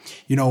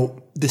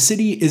 the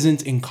city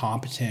isn't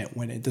incompetent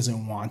when it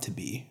doesn't want to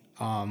be.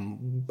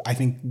 I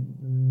think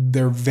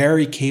they're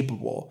very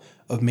capable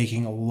of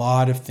making a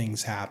lot of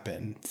things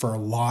happen for a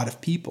lot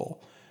of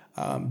people.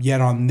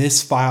 Yet on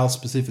this file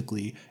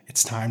specifically,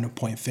 it's time to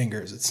point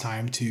fingers. It's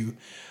time to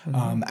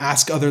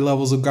ask other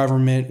levels of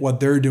government what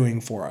they're doing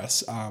for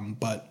us.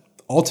 But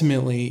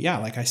ultimately,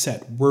 like I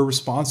said, we're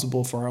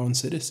responsible for our own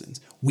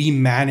citizens. We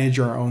manage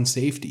our own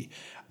safety,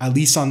 at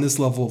least on this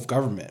level of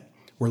government.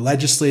 We're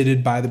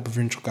legislated by the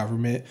provincial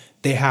government.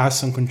 They have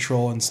some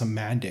control and some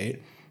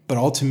mandate, but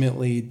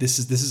ultimately this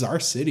is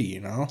our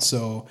city,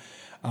 So,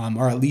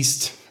 or at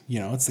least,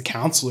 it's the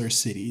councillors'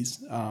 cities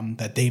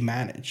that they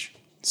manage.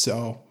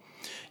 So,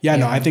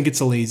 I think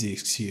it's a lazy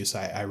excuse.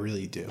 I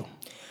really do.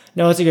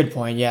 No, it's a good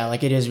point. Yeah,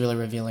 like it is really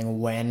revealing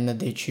when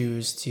they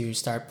choose to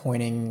start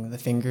pointing the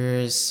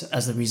fingers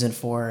as the reason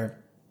for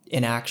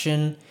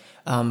inaction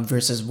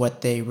versus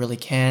what they really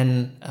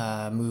can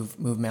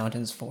move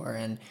mountains for.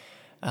 And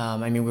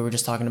we were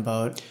just talking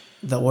about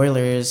the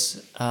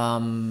Oilers,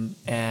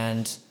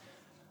 and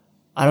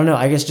I don't know.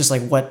 I guess just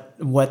like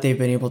what they've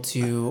been able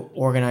to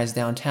organize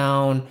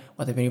downtown,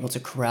 what they've been able to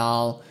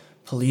corral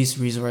police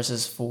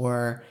resources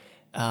for.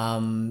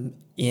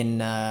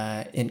 In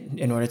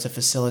order to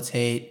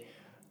facilitate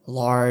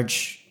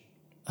large,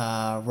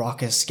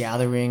 raucous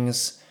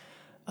gatherings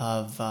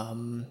of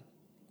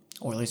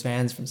Oilers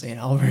fans from St.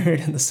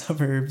 Albert and the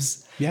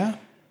suburbs. Yeah.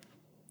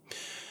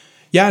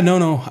 Yeah,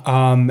 no.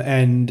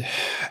 And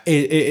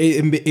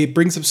it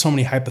brings up so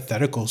many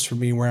hypotheticals for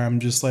me where I'm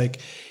just like,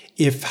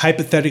 if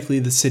hypothetically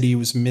the city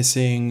was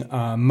missing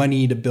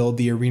money to build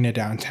the arena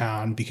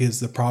downtown because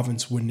the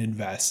province wouldn't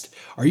invest,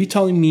 are you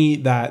telling me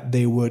that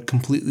they would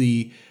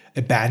completely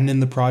abandon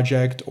the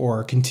project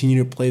or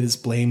continue to play this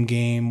blame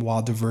game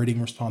while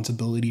diverting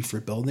responsibility for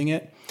building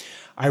it?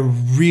 I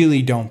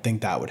really don't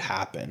think that would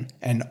happen.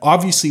 And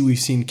obviously, we've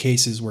seen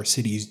cases where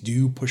cities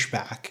do push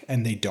back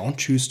and they don't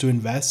choose to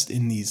invest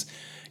in these,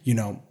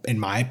 in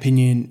my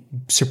opinion,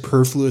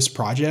 superfluous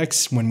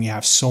projects when we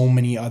have so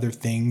many other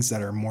things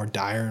that are more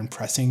dire and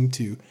pressing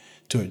to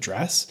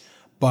address.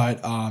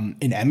 But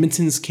in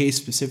Edmonton's case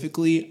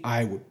specifically,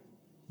 I would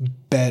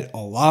bet a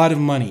lot of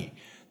money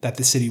that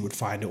the city would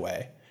find a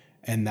way,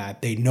 and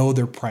that they know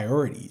their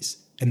priorities,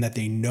 and that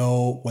they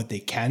know what they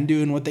can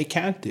do and what they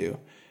can't do.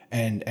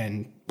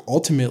 And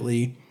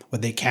ultimately,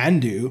 what they can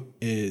do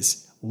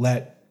is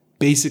let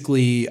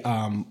basically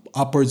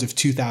upwards of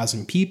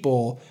 2,000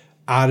 people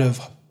out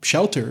of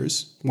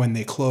shelters when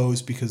they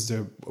close because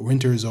the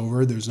winter is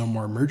over, there's no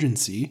more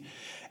emergency,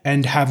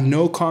 and have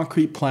no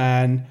concrete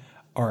plan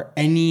or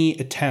any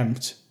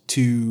attempt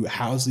to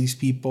house these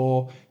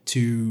people,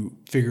 to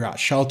figure out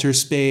shelter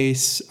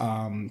space,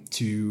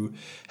 to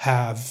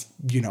have,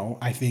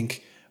 I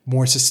think,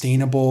 more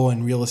sustainable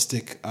and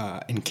realistic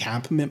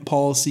encampment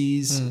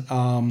policies.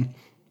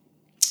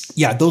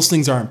 Yeah, those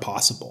things aren't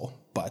possible.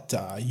 But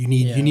you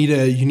need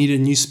a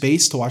new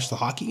space to watch the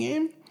hockey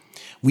game.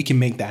 We can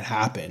make that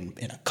happen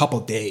in a couple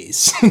of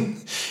days.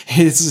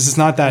 It's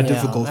not that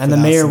difficult. And the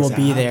mayor will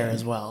be there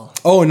as well.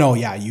 Oh no,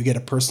 yeah, you get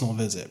a personal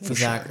visit for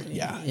exactly. sure.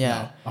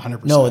 Yeah,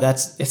 100%. No,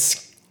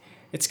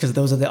 it's because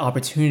those are the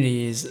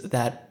opportunities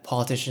that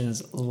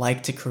politicians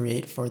like to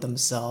create for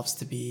themselves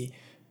to be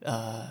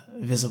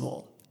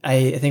visible.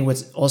 I think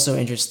what's also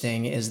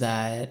interesting is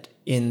that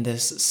in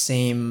this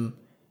same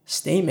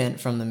statement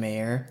from the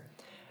mayor,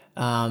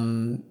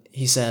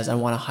 he says, I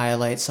want to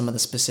highlight some of the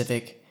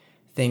specific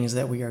things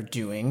that we are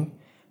doing.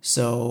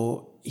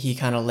 So he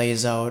kind of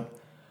lays out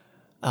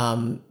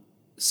some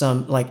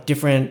like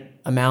different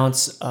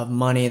amounts of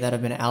money that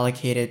have been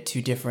allocated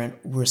to different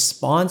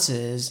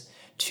responses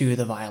to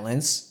the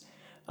violence.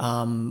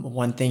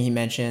 One thing he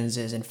mentions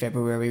is in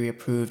February, we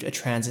approved a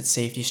transit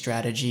safety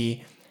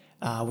strategy,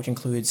 which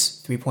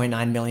includes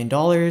 $3.9 million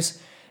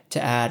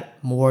to add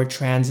more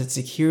transit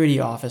security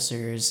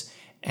officers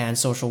and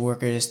social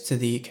workers to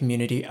the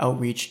community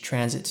outreach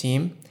transit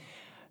team.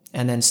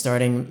 And then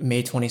starting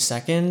May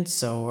 22nd,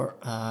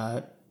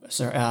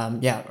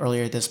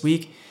 earlier this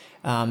week,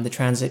 the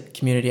transit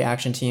community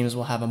action teams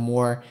will have a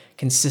more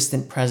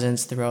consistent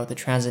presence throughout the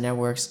transit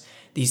networks.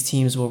 These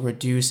teams will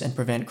reduce and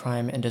prevent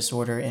crime and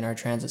disorder in our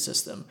transit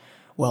system.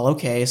 Well,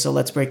 okay, so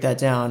let's break that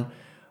down.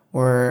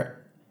 We're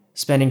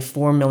spending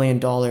 $4 million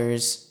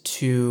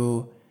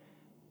to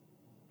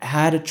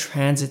add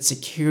transit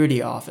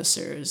security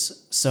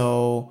officers.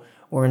 So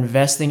we're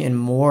investing in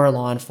more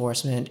law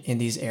enforcement in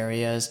these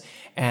areas.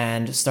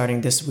 And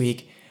starting this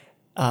week,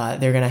 they're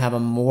going to have a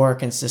more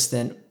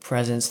consistent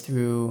presence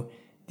through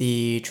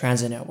the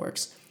transit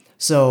networks.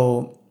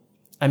 So,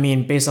 I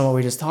mean, based on what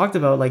we just talked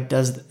about, like,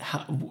 does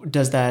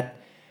that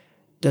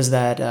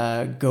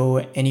go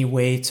any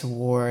way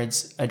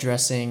towards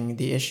addressing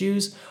the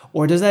issues,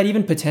 or does that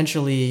even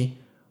potentially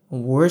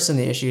worsen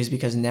the issues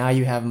because now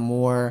you have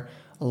more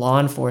law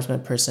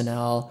enforcement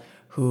personnel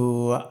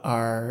who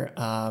are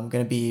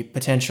going to be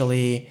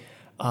potentially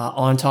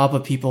on top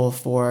of people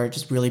for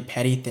just really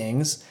petty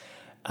things.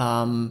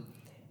 And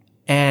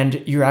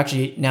you're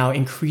actually now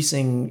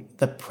increasing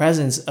the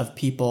presence of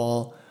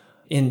people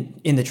in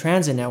the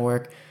transit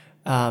network.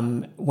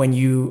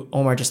 When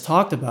Omar just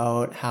talked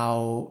about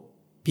how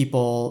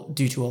people,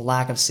 due to a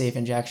lack of safe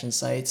injection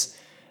sites,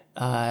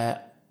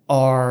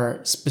 are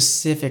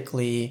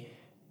specifically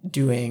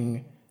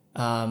doing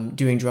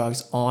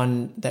drugs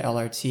on the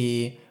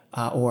LRT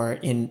or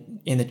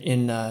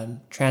in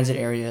transit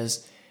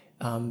areas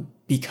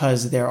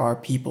because there are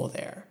people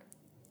there.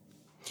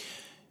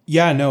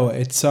 Yeah, no,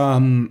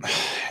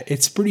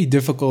 it's pretty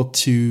difficult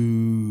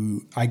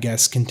to, I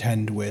guess,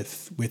 contend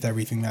with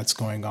everything that's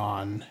going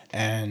on.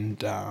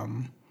 And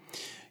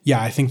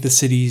I think the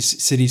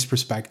city's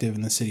perspective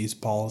and the city's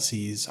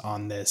policies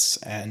on this,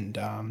 and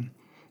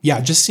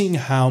just seeing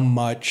how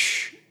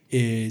much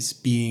is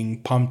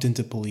being pumped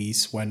into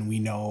police when we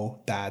know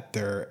that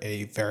they're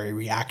a very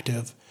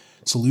reactive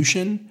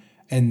solution,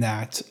 and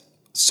that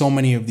so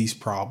many of these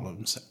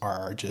problems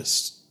are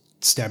just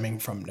stemming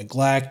from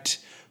neglect,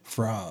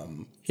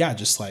 from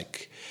just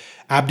like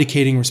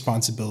abdicating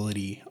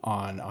responsibility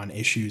on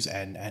issues,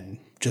 and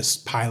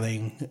just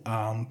piling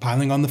on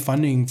the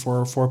funding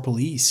for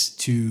police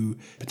to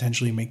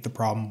potentially make the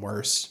problem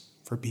worse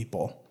for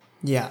people.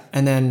 Yeah,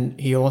 and then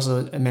he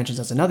also mentions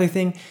as another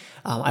thing,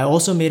 I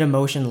also made a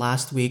motion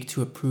last week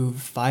to approve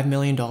 $5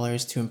 million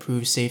to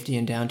improve safety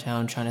in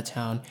downtown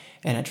Chinatown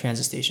and at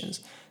transit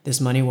stations. This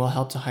money will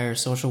help to hire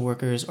social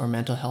workers or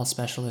mental health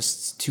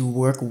specialists to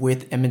work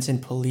with Edmonton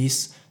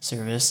Police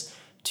Service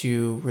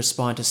to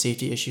respond to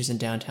safety issues in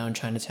downtown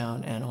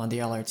Chinatown and on the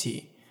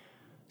LRT.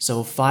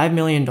 So $5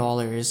 million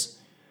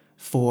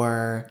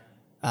for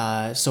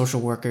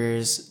social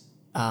workers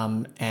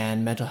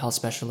and mental health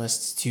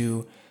specialists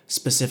to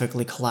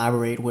specifically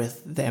collaborate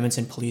with the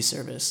Edmonton Police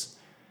Service.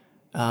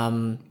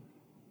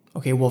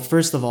 Okay, well,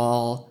 first of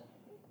all,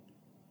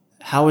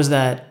 how is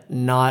that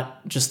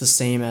not just the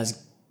same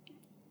as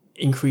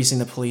increasing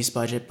the police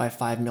budget by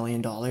 $5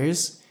 million?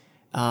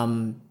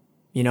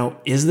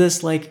 Is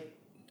this like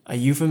a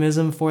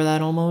euphemism for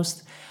that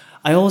almost?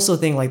 I also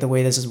think like the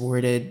way this is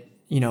worded,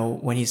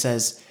 when he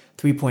says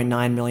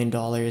 $3.9 million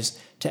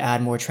to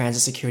add more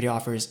transit security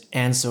officers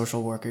and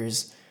social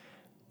workers,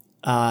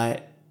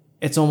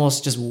 it's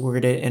almost just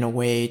worded in a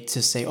way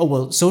to say, oh,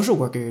 well, social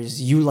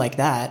workers, you like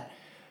that.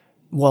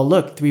 Well,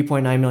 look,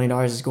 $3.9 million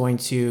is going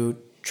to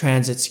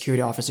transit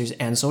security officers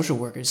and social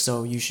workers,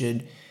 so you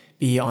should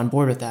be on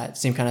board with that.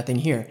 Same kind of thing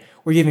here.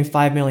 We're giving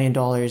 $5 million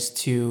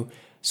to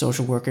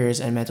social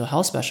workers and mental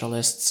health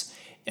specialists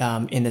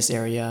in this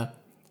area,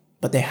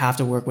 but they have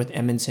to work with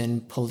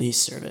Edmonton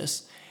Police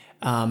Service.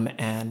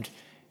 And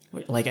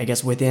like, I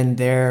guess within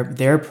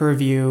their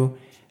purview,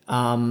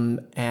 of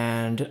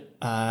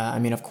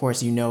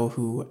course,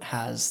 who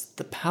has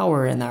the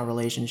power in that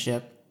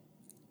relationship.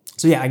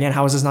 So yeah, again,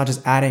 how is this not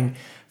just adding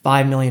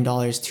 $5 million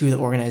to the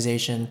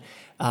organization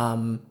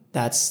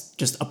that's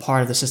just a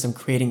part of the system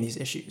creating these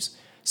issues?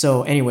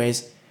 So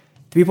anyways,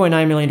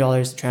 $3.9 million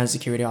to transit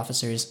security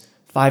officers,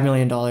 $5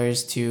 million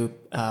to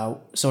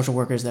social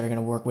workers that are going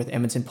to work with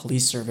Edmonton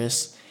Police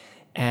Service,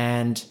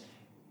 and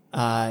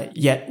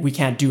yet we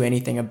can't do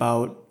anything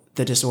about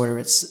the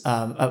disorder.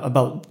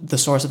 About the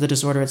source of the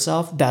disorder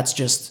itself. That's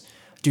just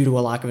due to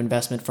a lack of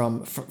investment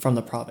from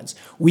the province.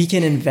 We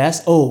can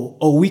invest.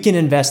 We can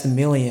invest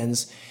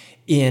millions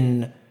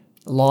in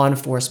law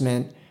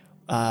enforcement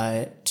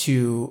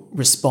to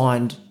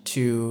respond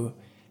to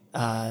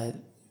the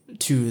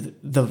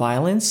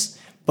violence,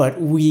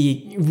 but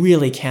we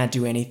really can't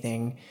do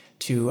anything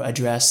to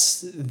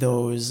address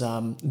those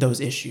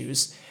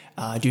issues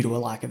due to a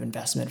lack of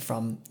investment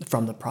from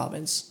the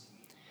province.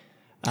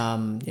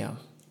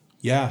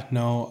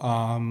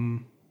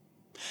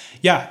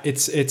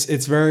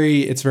 It's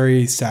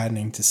very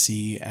saddening to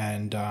see,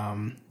 and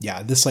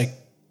this like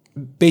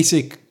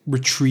basic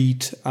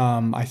retreat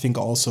I think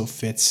also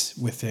fits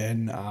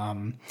within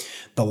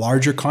the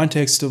larger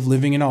context of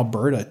living in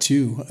Alberta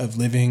too, of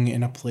living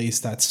in a place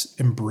that's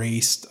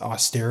embraced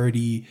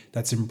austerity,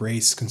 that's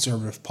embraced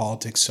conservative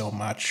politics so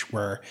much,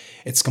 where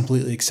it's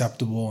completely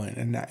acceptable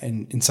and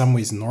in some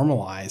ways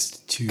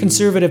normalized to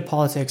conservative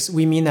politics.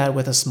 We mean that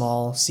with a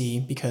small c,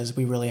 because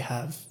we really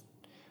have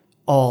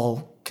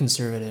all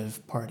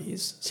conservative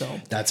parties. So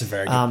that's a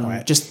very good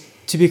point. Just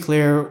to be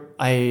clear,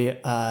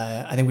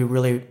 I think we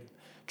really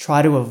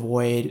try to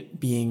avoid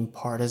being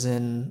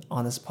partisan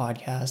on this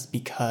podcast,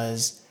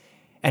 because,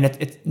 and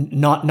it's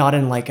not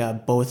in like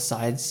a both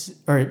sides,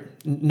 or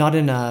not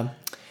in a,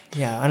 I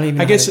don't even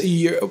know.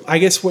 I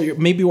guess what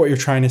you're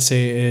trying to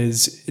say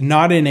is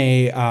not in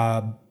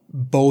a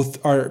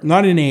both are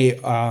not in a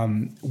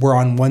we're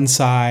on one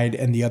side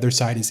and the other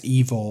side is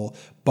evil,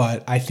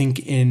 but I think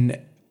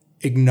in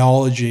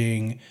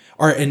acknowledging,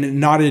 and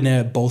not in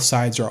a both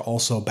sides are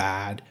also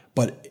bad,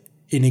 but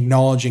in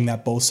acknowledging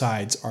that both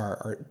sides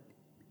are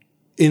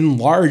in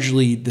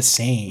largely the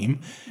same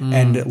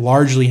and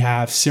largely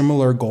have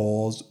similar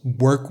goals,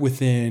 work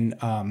within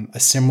a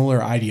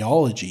similar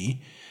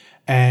ideology,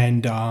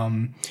 and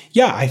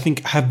I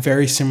think have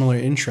very similar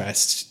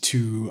interests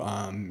to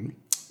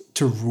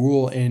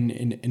rule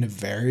in a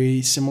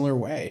very similar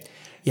way.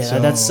 Yeah, so,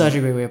 that's such a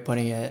great way of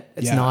putting it.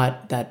 It's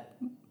not that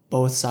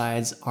both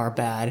sides are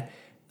bad.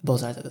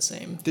 Both sides are the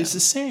same. It's the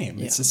same.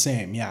 Yeah. It's the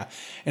same. Yeah.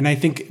 And I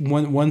think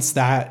once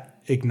that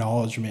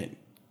acknowledgement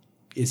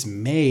is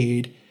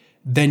made,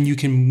 then you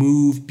can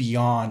move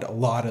beyond a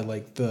lot of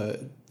like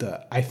the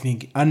I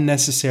think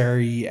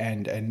unnecessary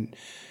and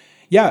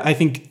I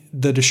think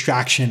the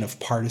distraction of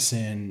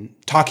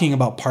talking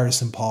about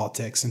partisan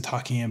politics and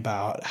talking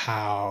about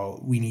how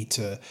we need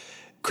to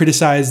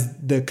criticize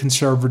the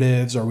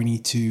conservatives, or we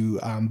need to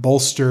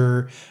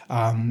bolster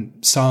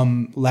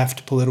some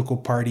left political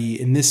party.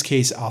 In this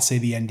case, I'll say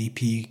the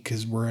NDP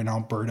because we're in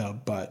Alberta.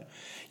 But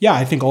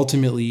I think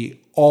ultimately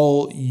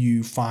all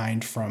you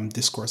find from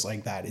discourse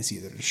like that is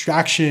either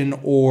distraction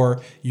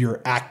or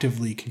you're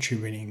actively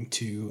contributing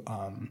to,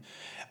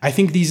 I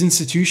think, these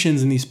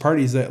institutions and these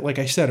parties that, like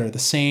I said, are the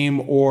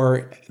same,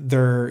 or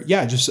they're,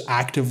 just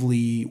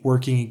actively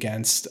working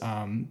against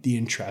the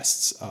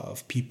interests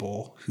of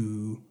people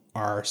who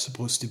are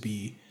supposed to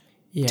be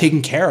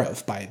taken care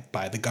of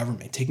by the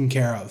government, taken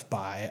care of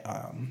by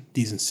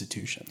these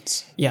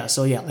institutions. Yeah.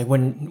 So like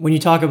when you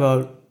talk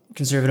about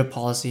conservative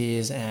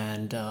policies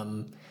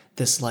and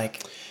this,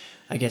 like,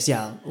 I guess,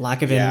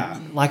 lack of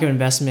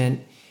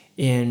investment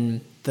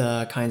in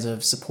the kinds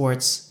of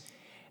supports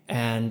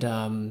and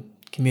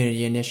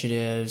community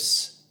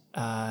initiatives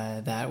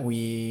that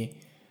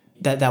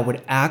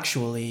would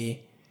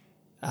actually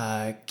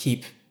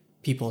keep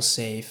people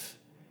safe.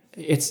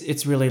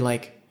 It's really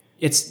like,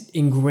 it's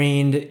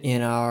ingrained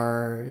in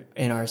our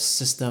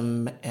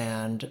system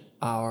and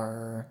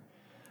our,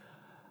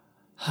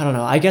 I don't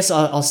know, I guess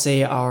I'll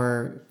say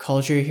our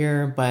culture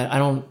here, but I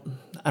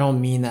don't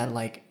mean that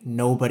like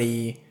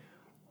nobody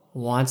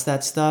wants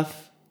that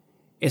stuff.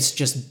 It's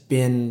just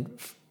been,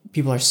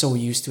 people are so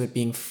used to it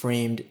being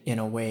framed in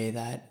a way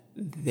that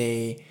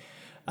they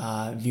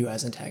view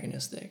as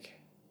antagonistic.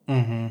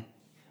 Mm-hmm.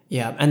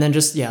 Yeah, and then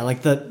just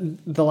like the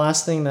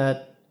last thing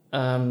that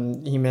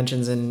he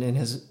mentions in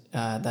his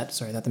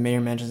that the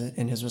mayor mentions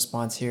in his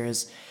response here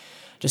is,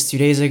 just 2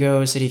 days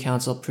ago, City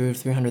Council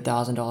approved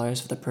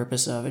 $300,000 for the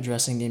purpose of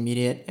addressing the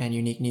immediate and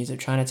unique needs of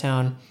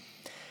Chinatown.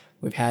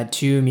 We've had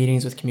 2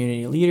 meetings with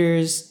community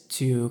leaders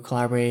to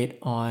collaborate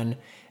on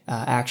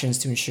actions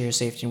to ensure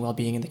safety and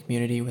well-being in the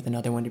community, with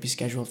another one to be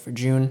scheduled for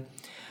June.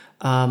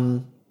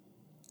 I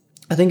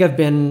think I've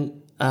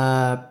been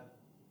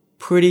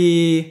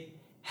pretty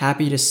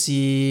happy to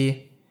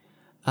see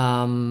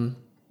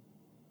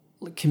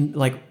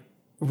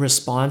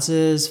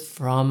responses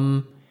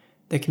from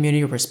the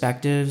community, or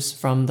perspectives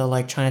from the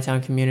like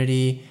Chinatown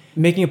community,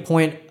 making a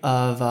point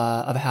of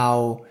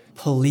how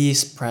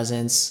police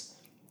presence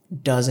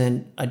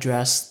doesn't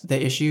address the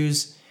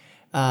issues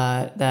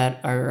that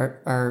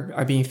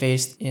are being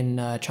faced in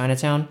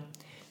Chinatown.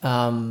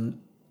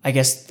 I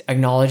guess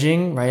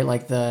acknowledging, right,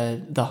 like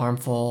the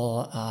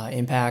harmful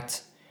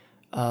impact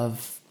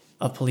of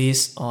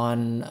police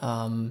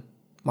on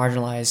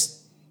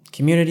marginalized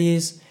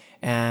communities,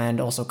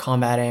 and also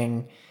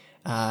combating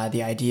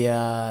the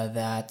idea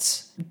that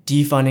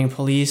defunding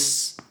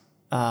police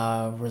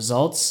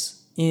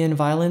results in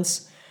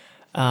violence.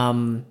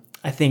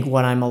 I think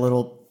what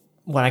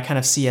I kind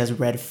of see as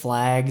red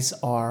flags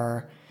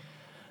are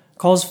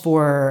calls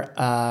for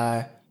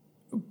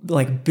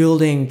like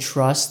building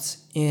trust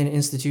in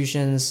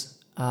institutions.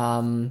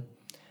 I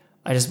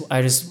just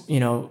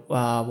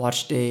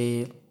watched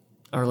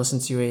or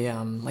listened to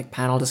a like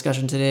panel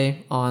discussion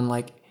today on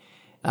like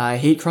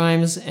hate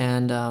crimes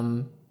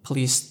and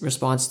police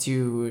response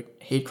to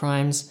hate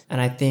crimes,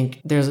 and I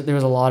think there was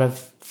a lot of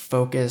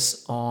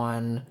focus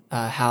on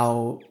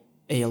how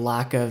a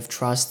lack of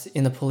trust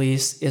in the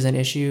police is an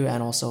issue,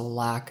 and also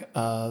lack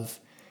of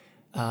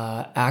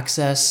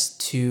access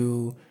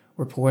to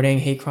reporting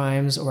hate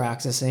crimes or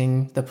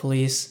accessing the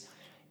police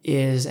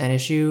is an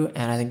issue.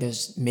 And I think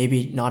there's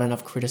maybe not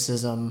enough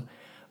criticism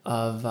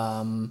of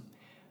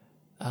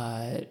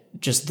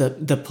just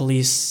the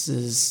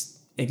police's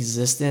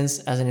existence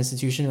as an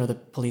institution, or the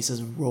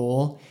police's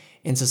role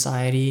in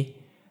society.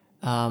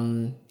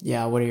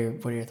 What are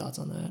your thoughts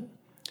on that?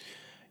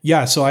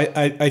 Yeah, so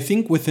I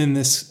think within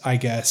this, I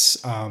guess,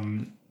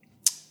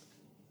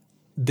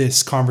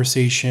 this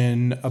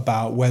conversation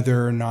about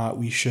whether or not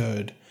we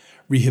should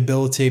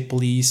rehabilitate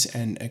police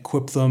and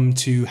equip them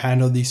to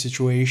handle these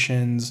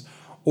situations,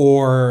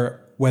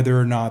 or whether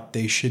or not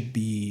they should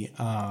be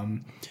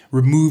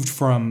removed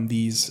from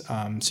these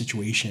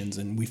situations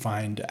and we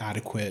find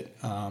adequate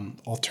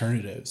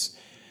alternatives.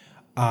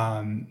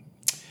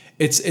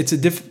 It's a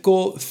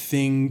difficult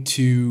thing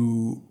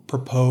to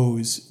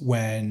propose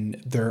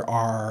when there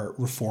are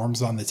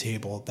reforms on the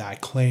table that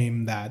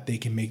claim that they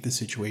can make the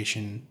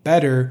situation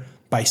better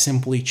by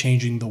simply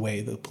changing the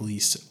way the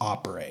police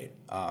operate.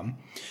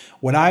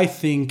 What I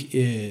think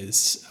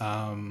is,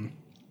 I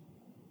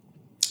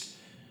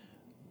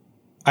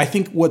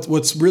think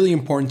what's really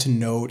important to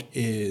note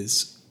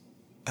is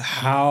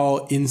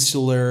how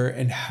insular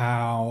and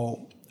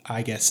how,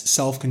 I guess,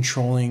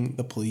 self-controlling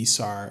the police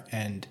are,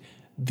 and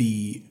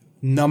the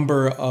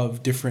number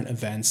of different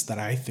events that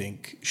I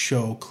think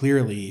show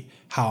clearly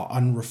how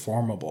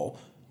unreformable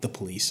the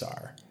police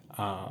are.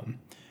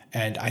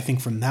 And I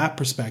think from that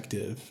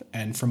perspective,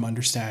 and from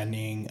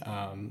understanding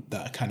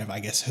the kind of, I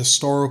guess,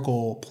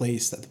 historical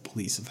place that the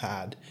police have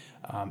had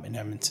in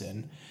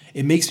Edmonton,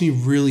 it makes me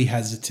really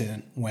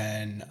hesitant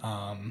when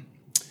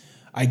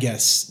I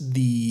guess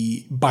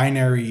the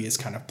binary is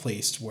kind of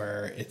placed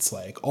where it's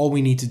like, all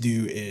we need to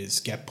do is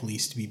get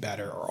police to be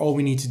better, or all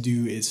we need to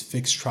do is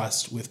fix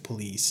trust with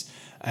police,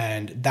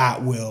 and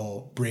that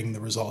will bring the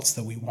results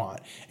that we want,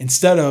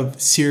 instead of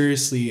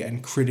seriously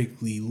and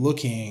critically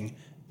looking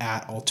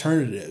at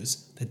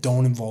alternatives that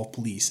don't involve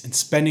police, and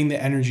spending the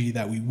energy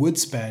that we would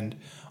spend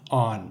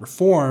on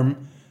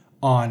reform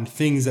on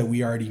things that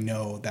we already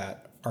know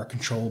that are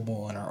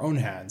controllable in our own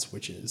hands,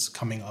 which is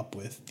coming up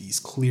with these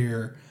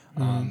clear,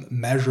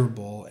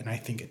 measurable, and I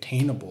think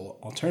attainable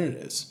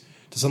alternatives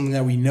to something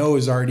that we know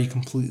is already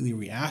completely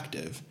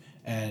reactive,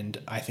 and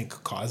I think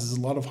causes a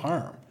lot of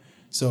harm.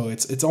 So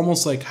it's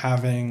almost like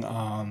having,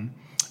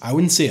 I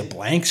wouldn't say a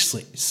blank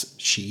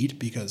sheet,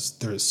 because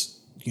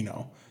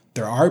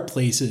there are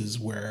places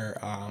where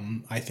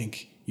I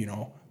think,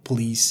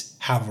 police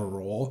have a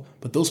role,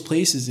 but those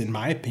places, in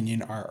my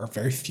opinion, are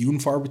very few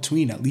and far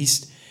between, at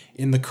least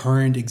in the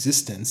current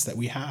existence that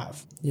we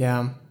have.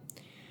 Yeah.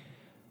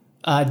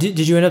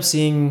 Did you end up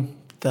seeing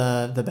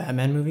the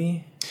Batman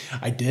movie?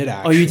 I did,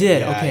 actually. Oh, you did?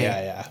 Yeah,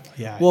 Okay.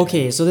 Yeah. Well,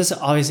 okay, so this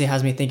obviously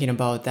has me thinking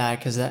about that,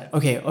 because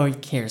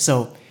here,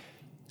 so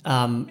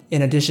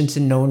in addition to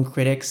known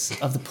critics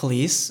of the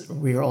police,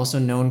 we are also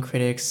known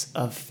critics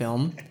of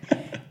film.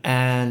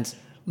 And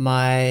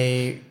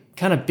my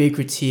kind of big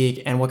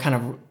critique and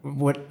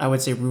what I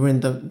would say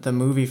ruined the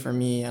movie for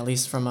me, at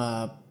least from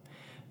a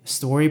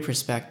story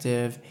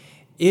perspective,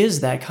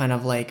 is that kind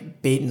of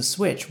like bait and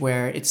switch,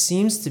 where it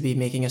seems to be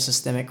making a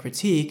systemic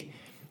critique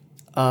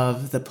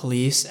of the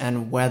police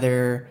and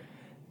whether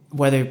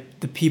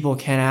the people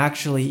can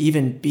actually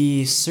even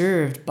be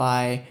served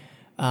by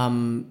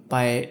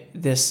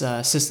this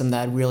system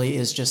that really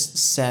is just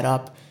set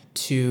up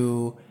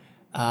to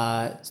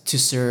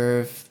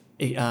serve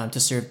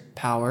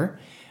power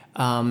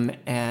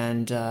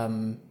and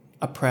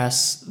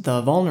oppress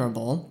the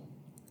vulnerable.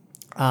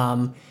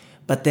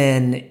 But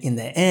then in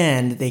the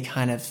end, they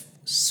kind of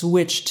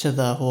switch to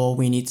the whole,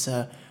 we need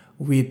to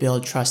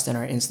rebuild trust in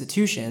our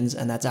institutions.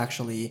 And that's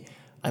actually,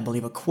 I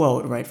believe, a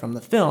quote right from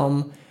the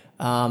film,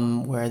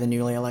 where the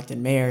newly elected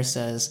mayor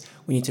says,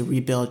 we need to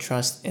rebuild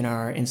trust in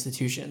our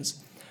institutions.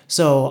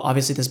 So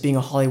obviously, this being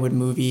a Hollywood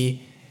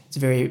movie, it's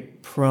very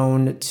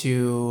prone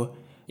to,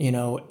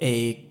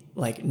 a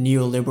like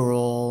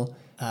neoliberal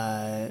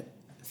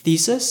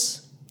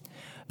thesis.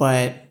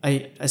 But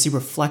I see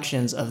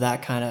reflections of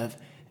that kind of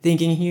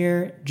thinking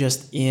here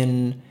just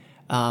in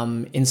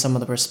some of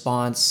the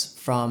response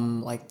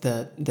from like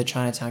the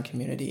Chinatown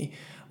community,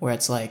 where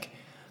it's like,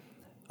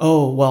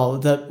 oh, well,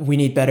 we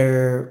need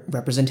better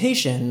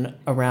representation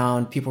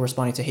around people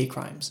responding to hate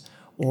crimes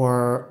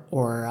or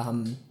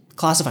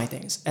classifying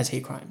things as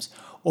hate crimes,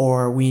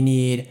 or we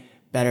need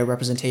better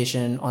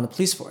representation on the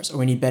police force, or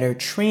we need better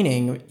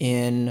training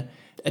in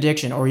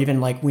addiction, or even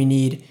like we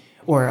need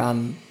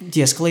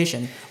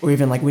de-escalation, or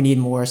even like we need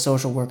more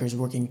social workers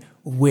working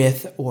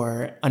with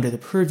or under the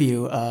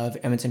purview of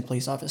Edmonton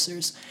police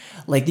officers.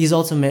 Like these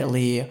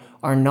ultimately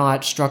are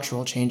not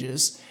structural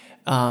changes,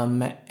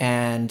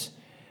 and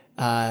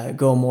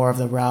go more of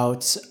the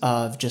route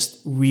of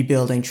just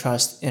rebuilding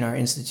trust in our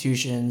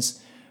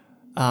institutions,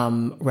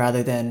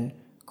 rather than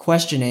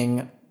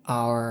questioning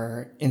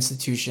our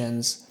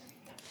institutions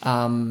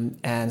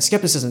and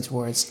skepticism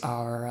towards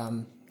our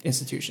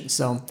institutions.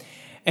 So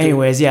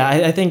anyways, yeah,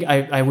 I think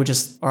I would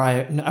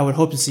I would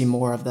hope to see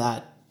more of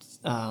that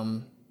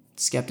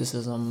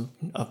skepticism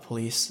of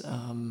police,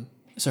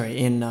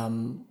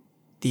 in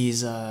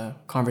these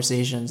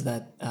conversations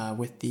that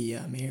with the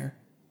mayor.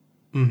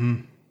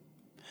 Mm-hmm.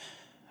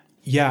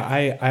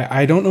 Yeah,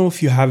 I don't know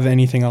if you have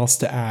anything else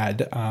to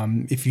add.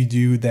 If you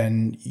do,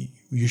 then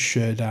you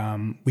should.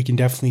 We can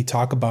definitely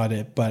talk about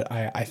it. But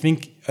I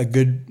think a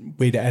good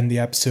way to end the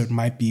episode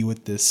might be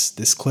with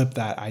this clip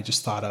that I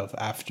just thought of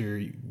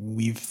after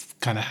we've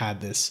kind of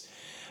had this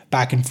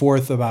back and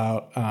forth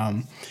about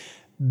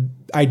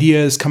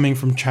ideas coming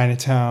from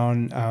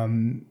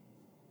Chinatown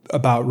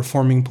about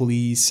reforming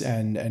police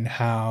and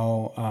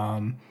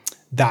how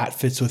that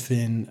fits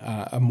within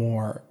a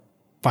more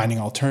finding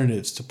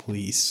alternatives to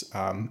police.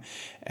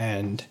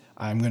 And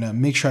I'm going to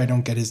make sure I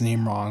don't get his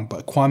name wrong,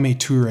 but Kwame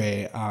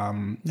Ture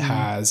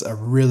has a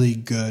really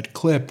good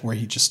clip where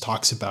he just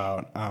talks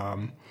about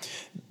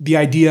the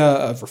idea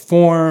of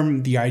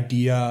reform, the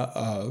idea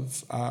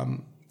of,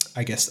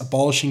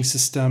 abolishing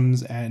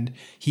systems. And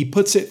he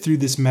puts it through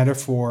this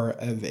metaphor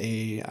of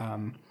the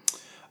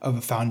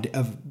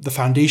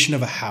foundation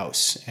of a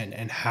house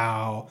and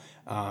how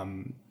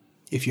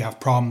if you have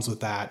problems with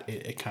that,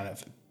 it kind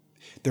of,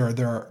 there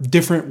are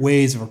different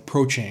ways of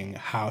approaching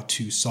how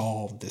to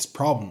solve this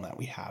problem that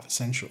we have,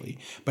 essentially.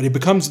 But it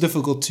becomes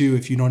difficult too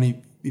if you don't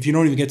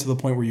even get to the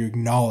point where you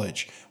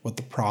acknowledge what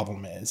the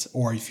problem is,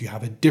 or if you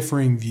have a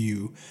differing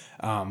view,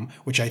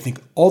 which I think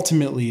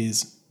ultimately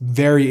is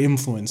very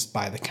influenced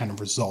by the kind of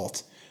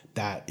result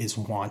that is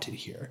wanted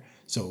here.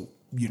 So,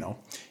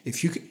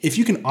 if you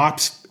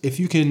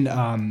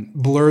can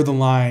blur the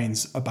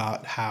lines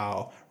about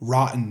how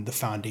rotten the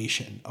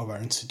foundation of our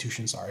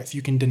institutions are, if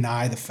you can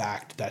deny the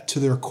fact that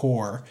to their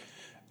core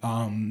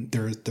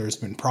there's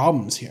been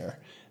problems here,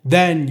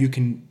 then you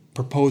can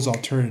propose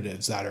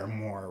alternatives that are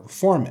more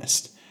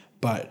reformist.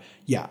 But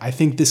yeah, I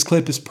think this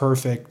clip is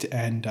perfect,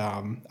 and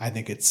I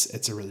think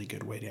it's a really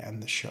good way to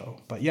end the show.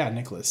 But yeah,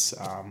 Nicholas,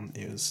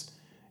 it was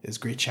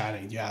great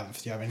chatting. Do you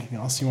have anything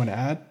else you want to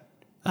add?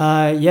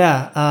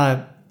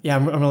 Yeah,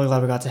 I'm really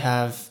glad we got to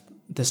have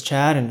this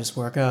chat and just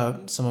work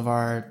out some of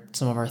our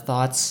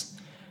thoughts.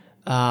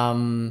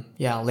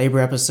 Labor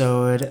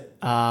episode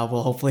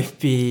will hopefully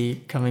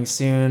be coming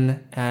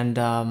soon. And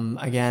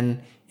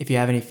again, if you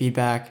have any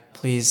feedback,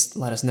 please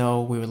let us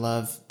know. We would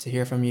love to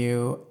hear from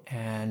you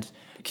and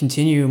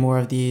continue more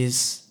of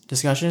these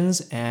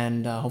discussions,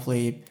 and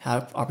hopefully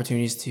have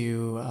opportunities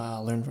to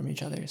learn from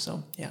each other.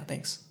 So yeah,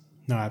 thanks.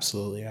 No,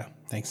 absolutely. Yeah.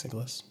 Thanks,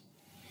 Nicholas.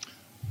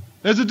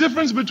 There's a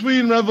difference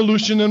between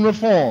revolution and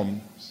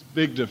reform. It's a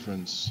big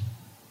difference.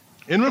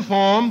 In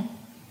reform,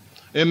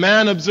 a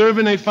man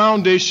observing a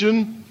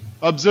foundation,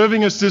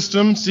 observing a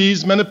system,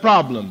 sees many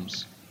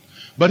problems.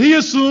 But he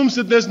assumes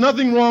that there's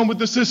nothing wrong with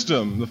the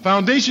system. The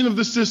foundation of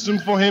the system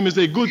for him is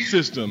a good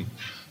system.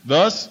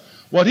 Thus,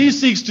 what he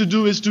seeks to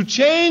do is to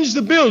change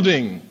the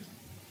building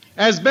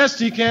as best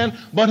he can,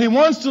 but he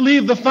wants to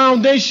leave the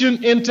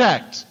foundation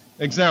intact.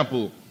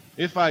 Example,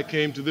 if I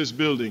came to this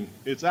building,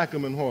 it's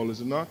Ackerman Hall,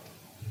 is it not?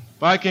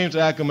 If I came to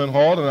Ackerman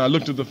Hall and I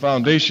looked at the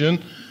foundation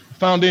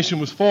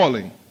was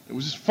falling. It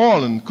was just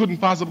falling, couldn't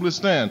possibly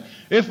stand.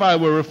 If I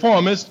were a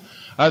reformist,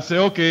 I'd say,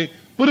 okay,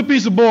 put a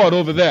piece of board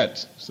over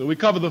that. So we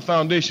cover the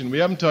foundation. We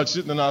haven't touched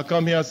it. Then I'll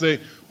come here and say,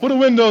 put a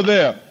window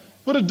there,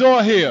 put a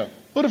door here,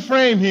 put a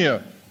frame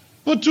here,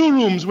 put 2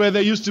 rooms where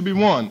there used to be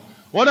 1.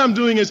 What I'm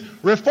doing is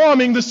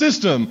reforming the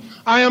system.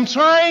 I am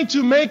trying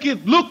to make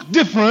it look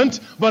different,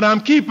 but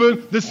I'm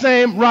keeping the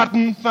same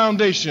rotten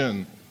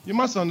foundation. You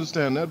must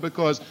understand that,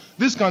 because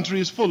this country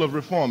is full of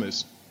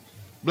reformists,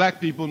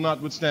 black people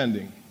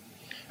notwithstanding.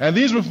 And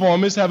these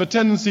reformists have a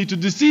tendency to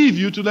deceive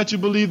you, to let you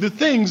believe that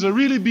things are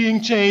really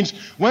being changed,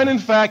 when in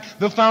fact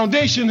the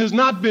foundation has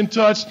not been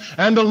touched,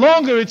 and the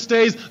longer it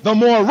stays, the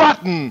more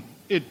rotten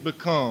it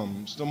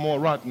becomes. The more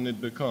rotten it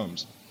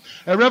becomes.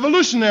 A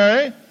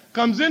revolutionary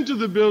comes into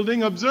the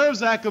building,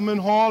 observes Ackerman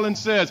Hall, and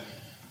says,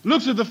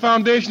 looks at the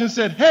foundation and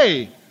said,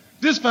 hey,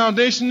 this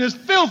foundation is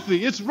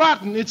filthy, it's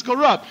rotten, it's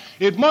corrupt,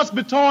 it must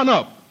be torn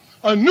up.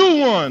 A new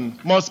one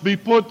must be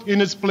put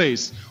in its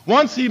place.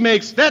 Once he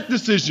makes that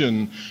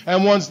decision,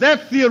 and once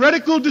that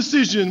theoretical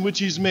decision which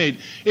he's made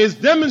is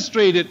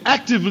demonstrated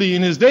actively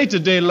in his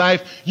day-to-day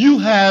life, you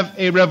have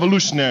a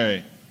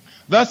revolutionary.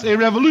 Thus, a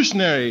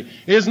revolutionary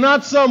is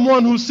not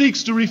someone who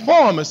seeks to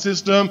reform a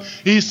system,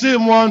 he's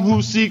someone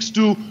who seeks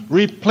to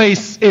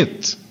replace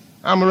it.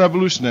 I'm a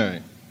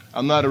revolutionary.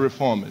 I'm not a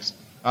reformist.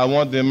 I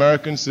want the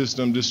American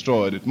system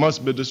destroyed. It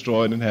must be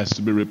destroyed and has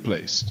to be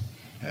replaced.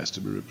 Has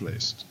to be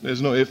replaced.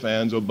 There's no ifs,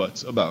 ands, or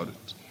buts about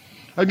it.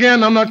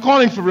 Again, I'm not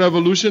calling for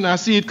revolution. I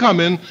see it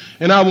coming,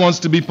 and I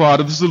want to be part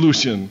of the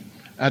solution.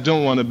 I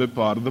don't want to be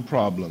part of the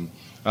problem.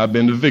 I've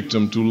been the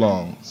victim too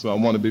long, so I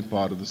want to be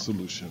part of the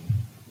solution.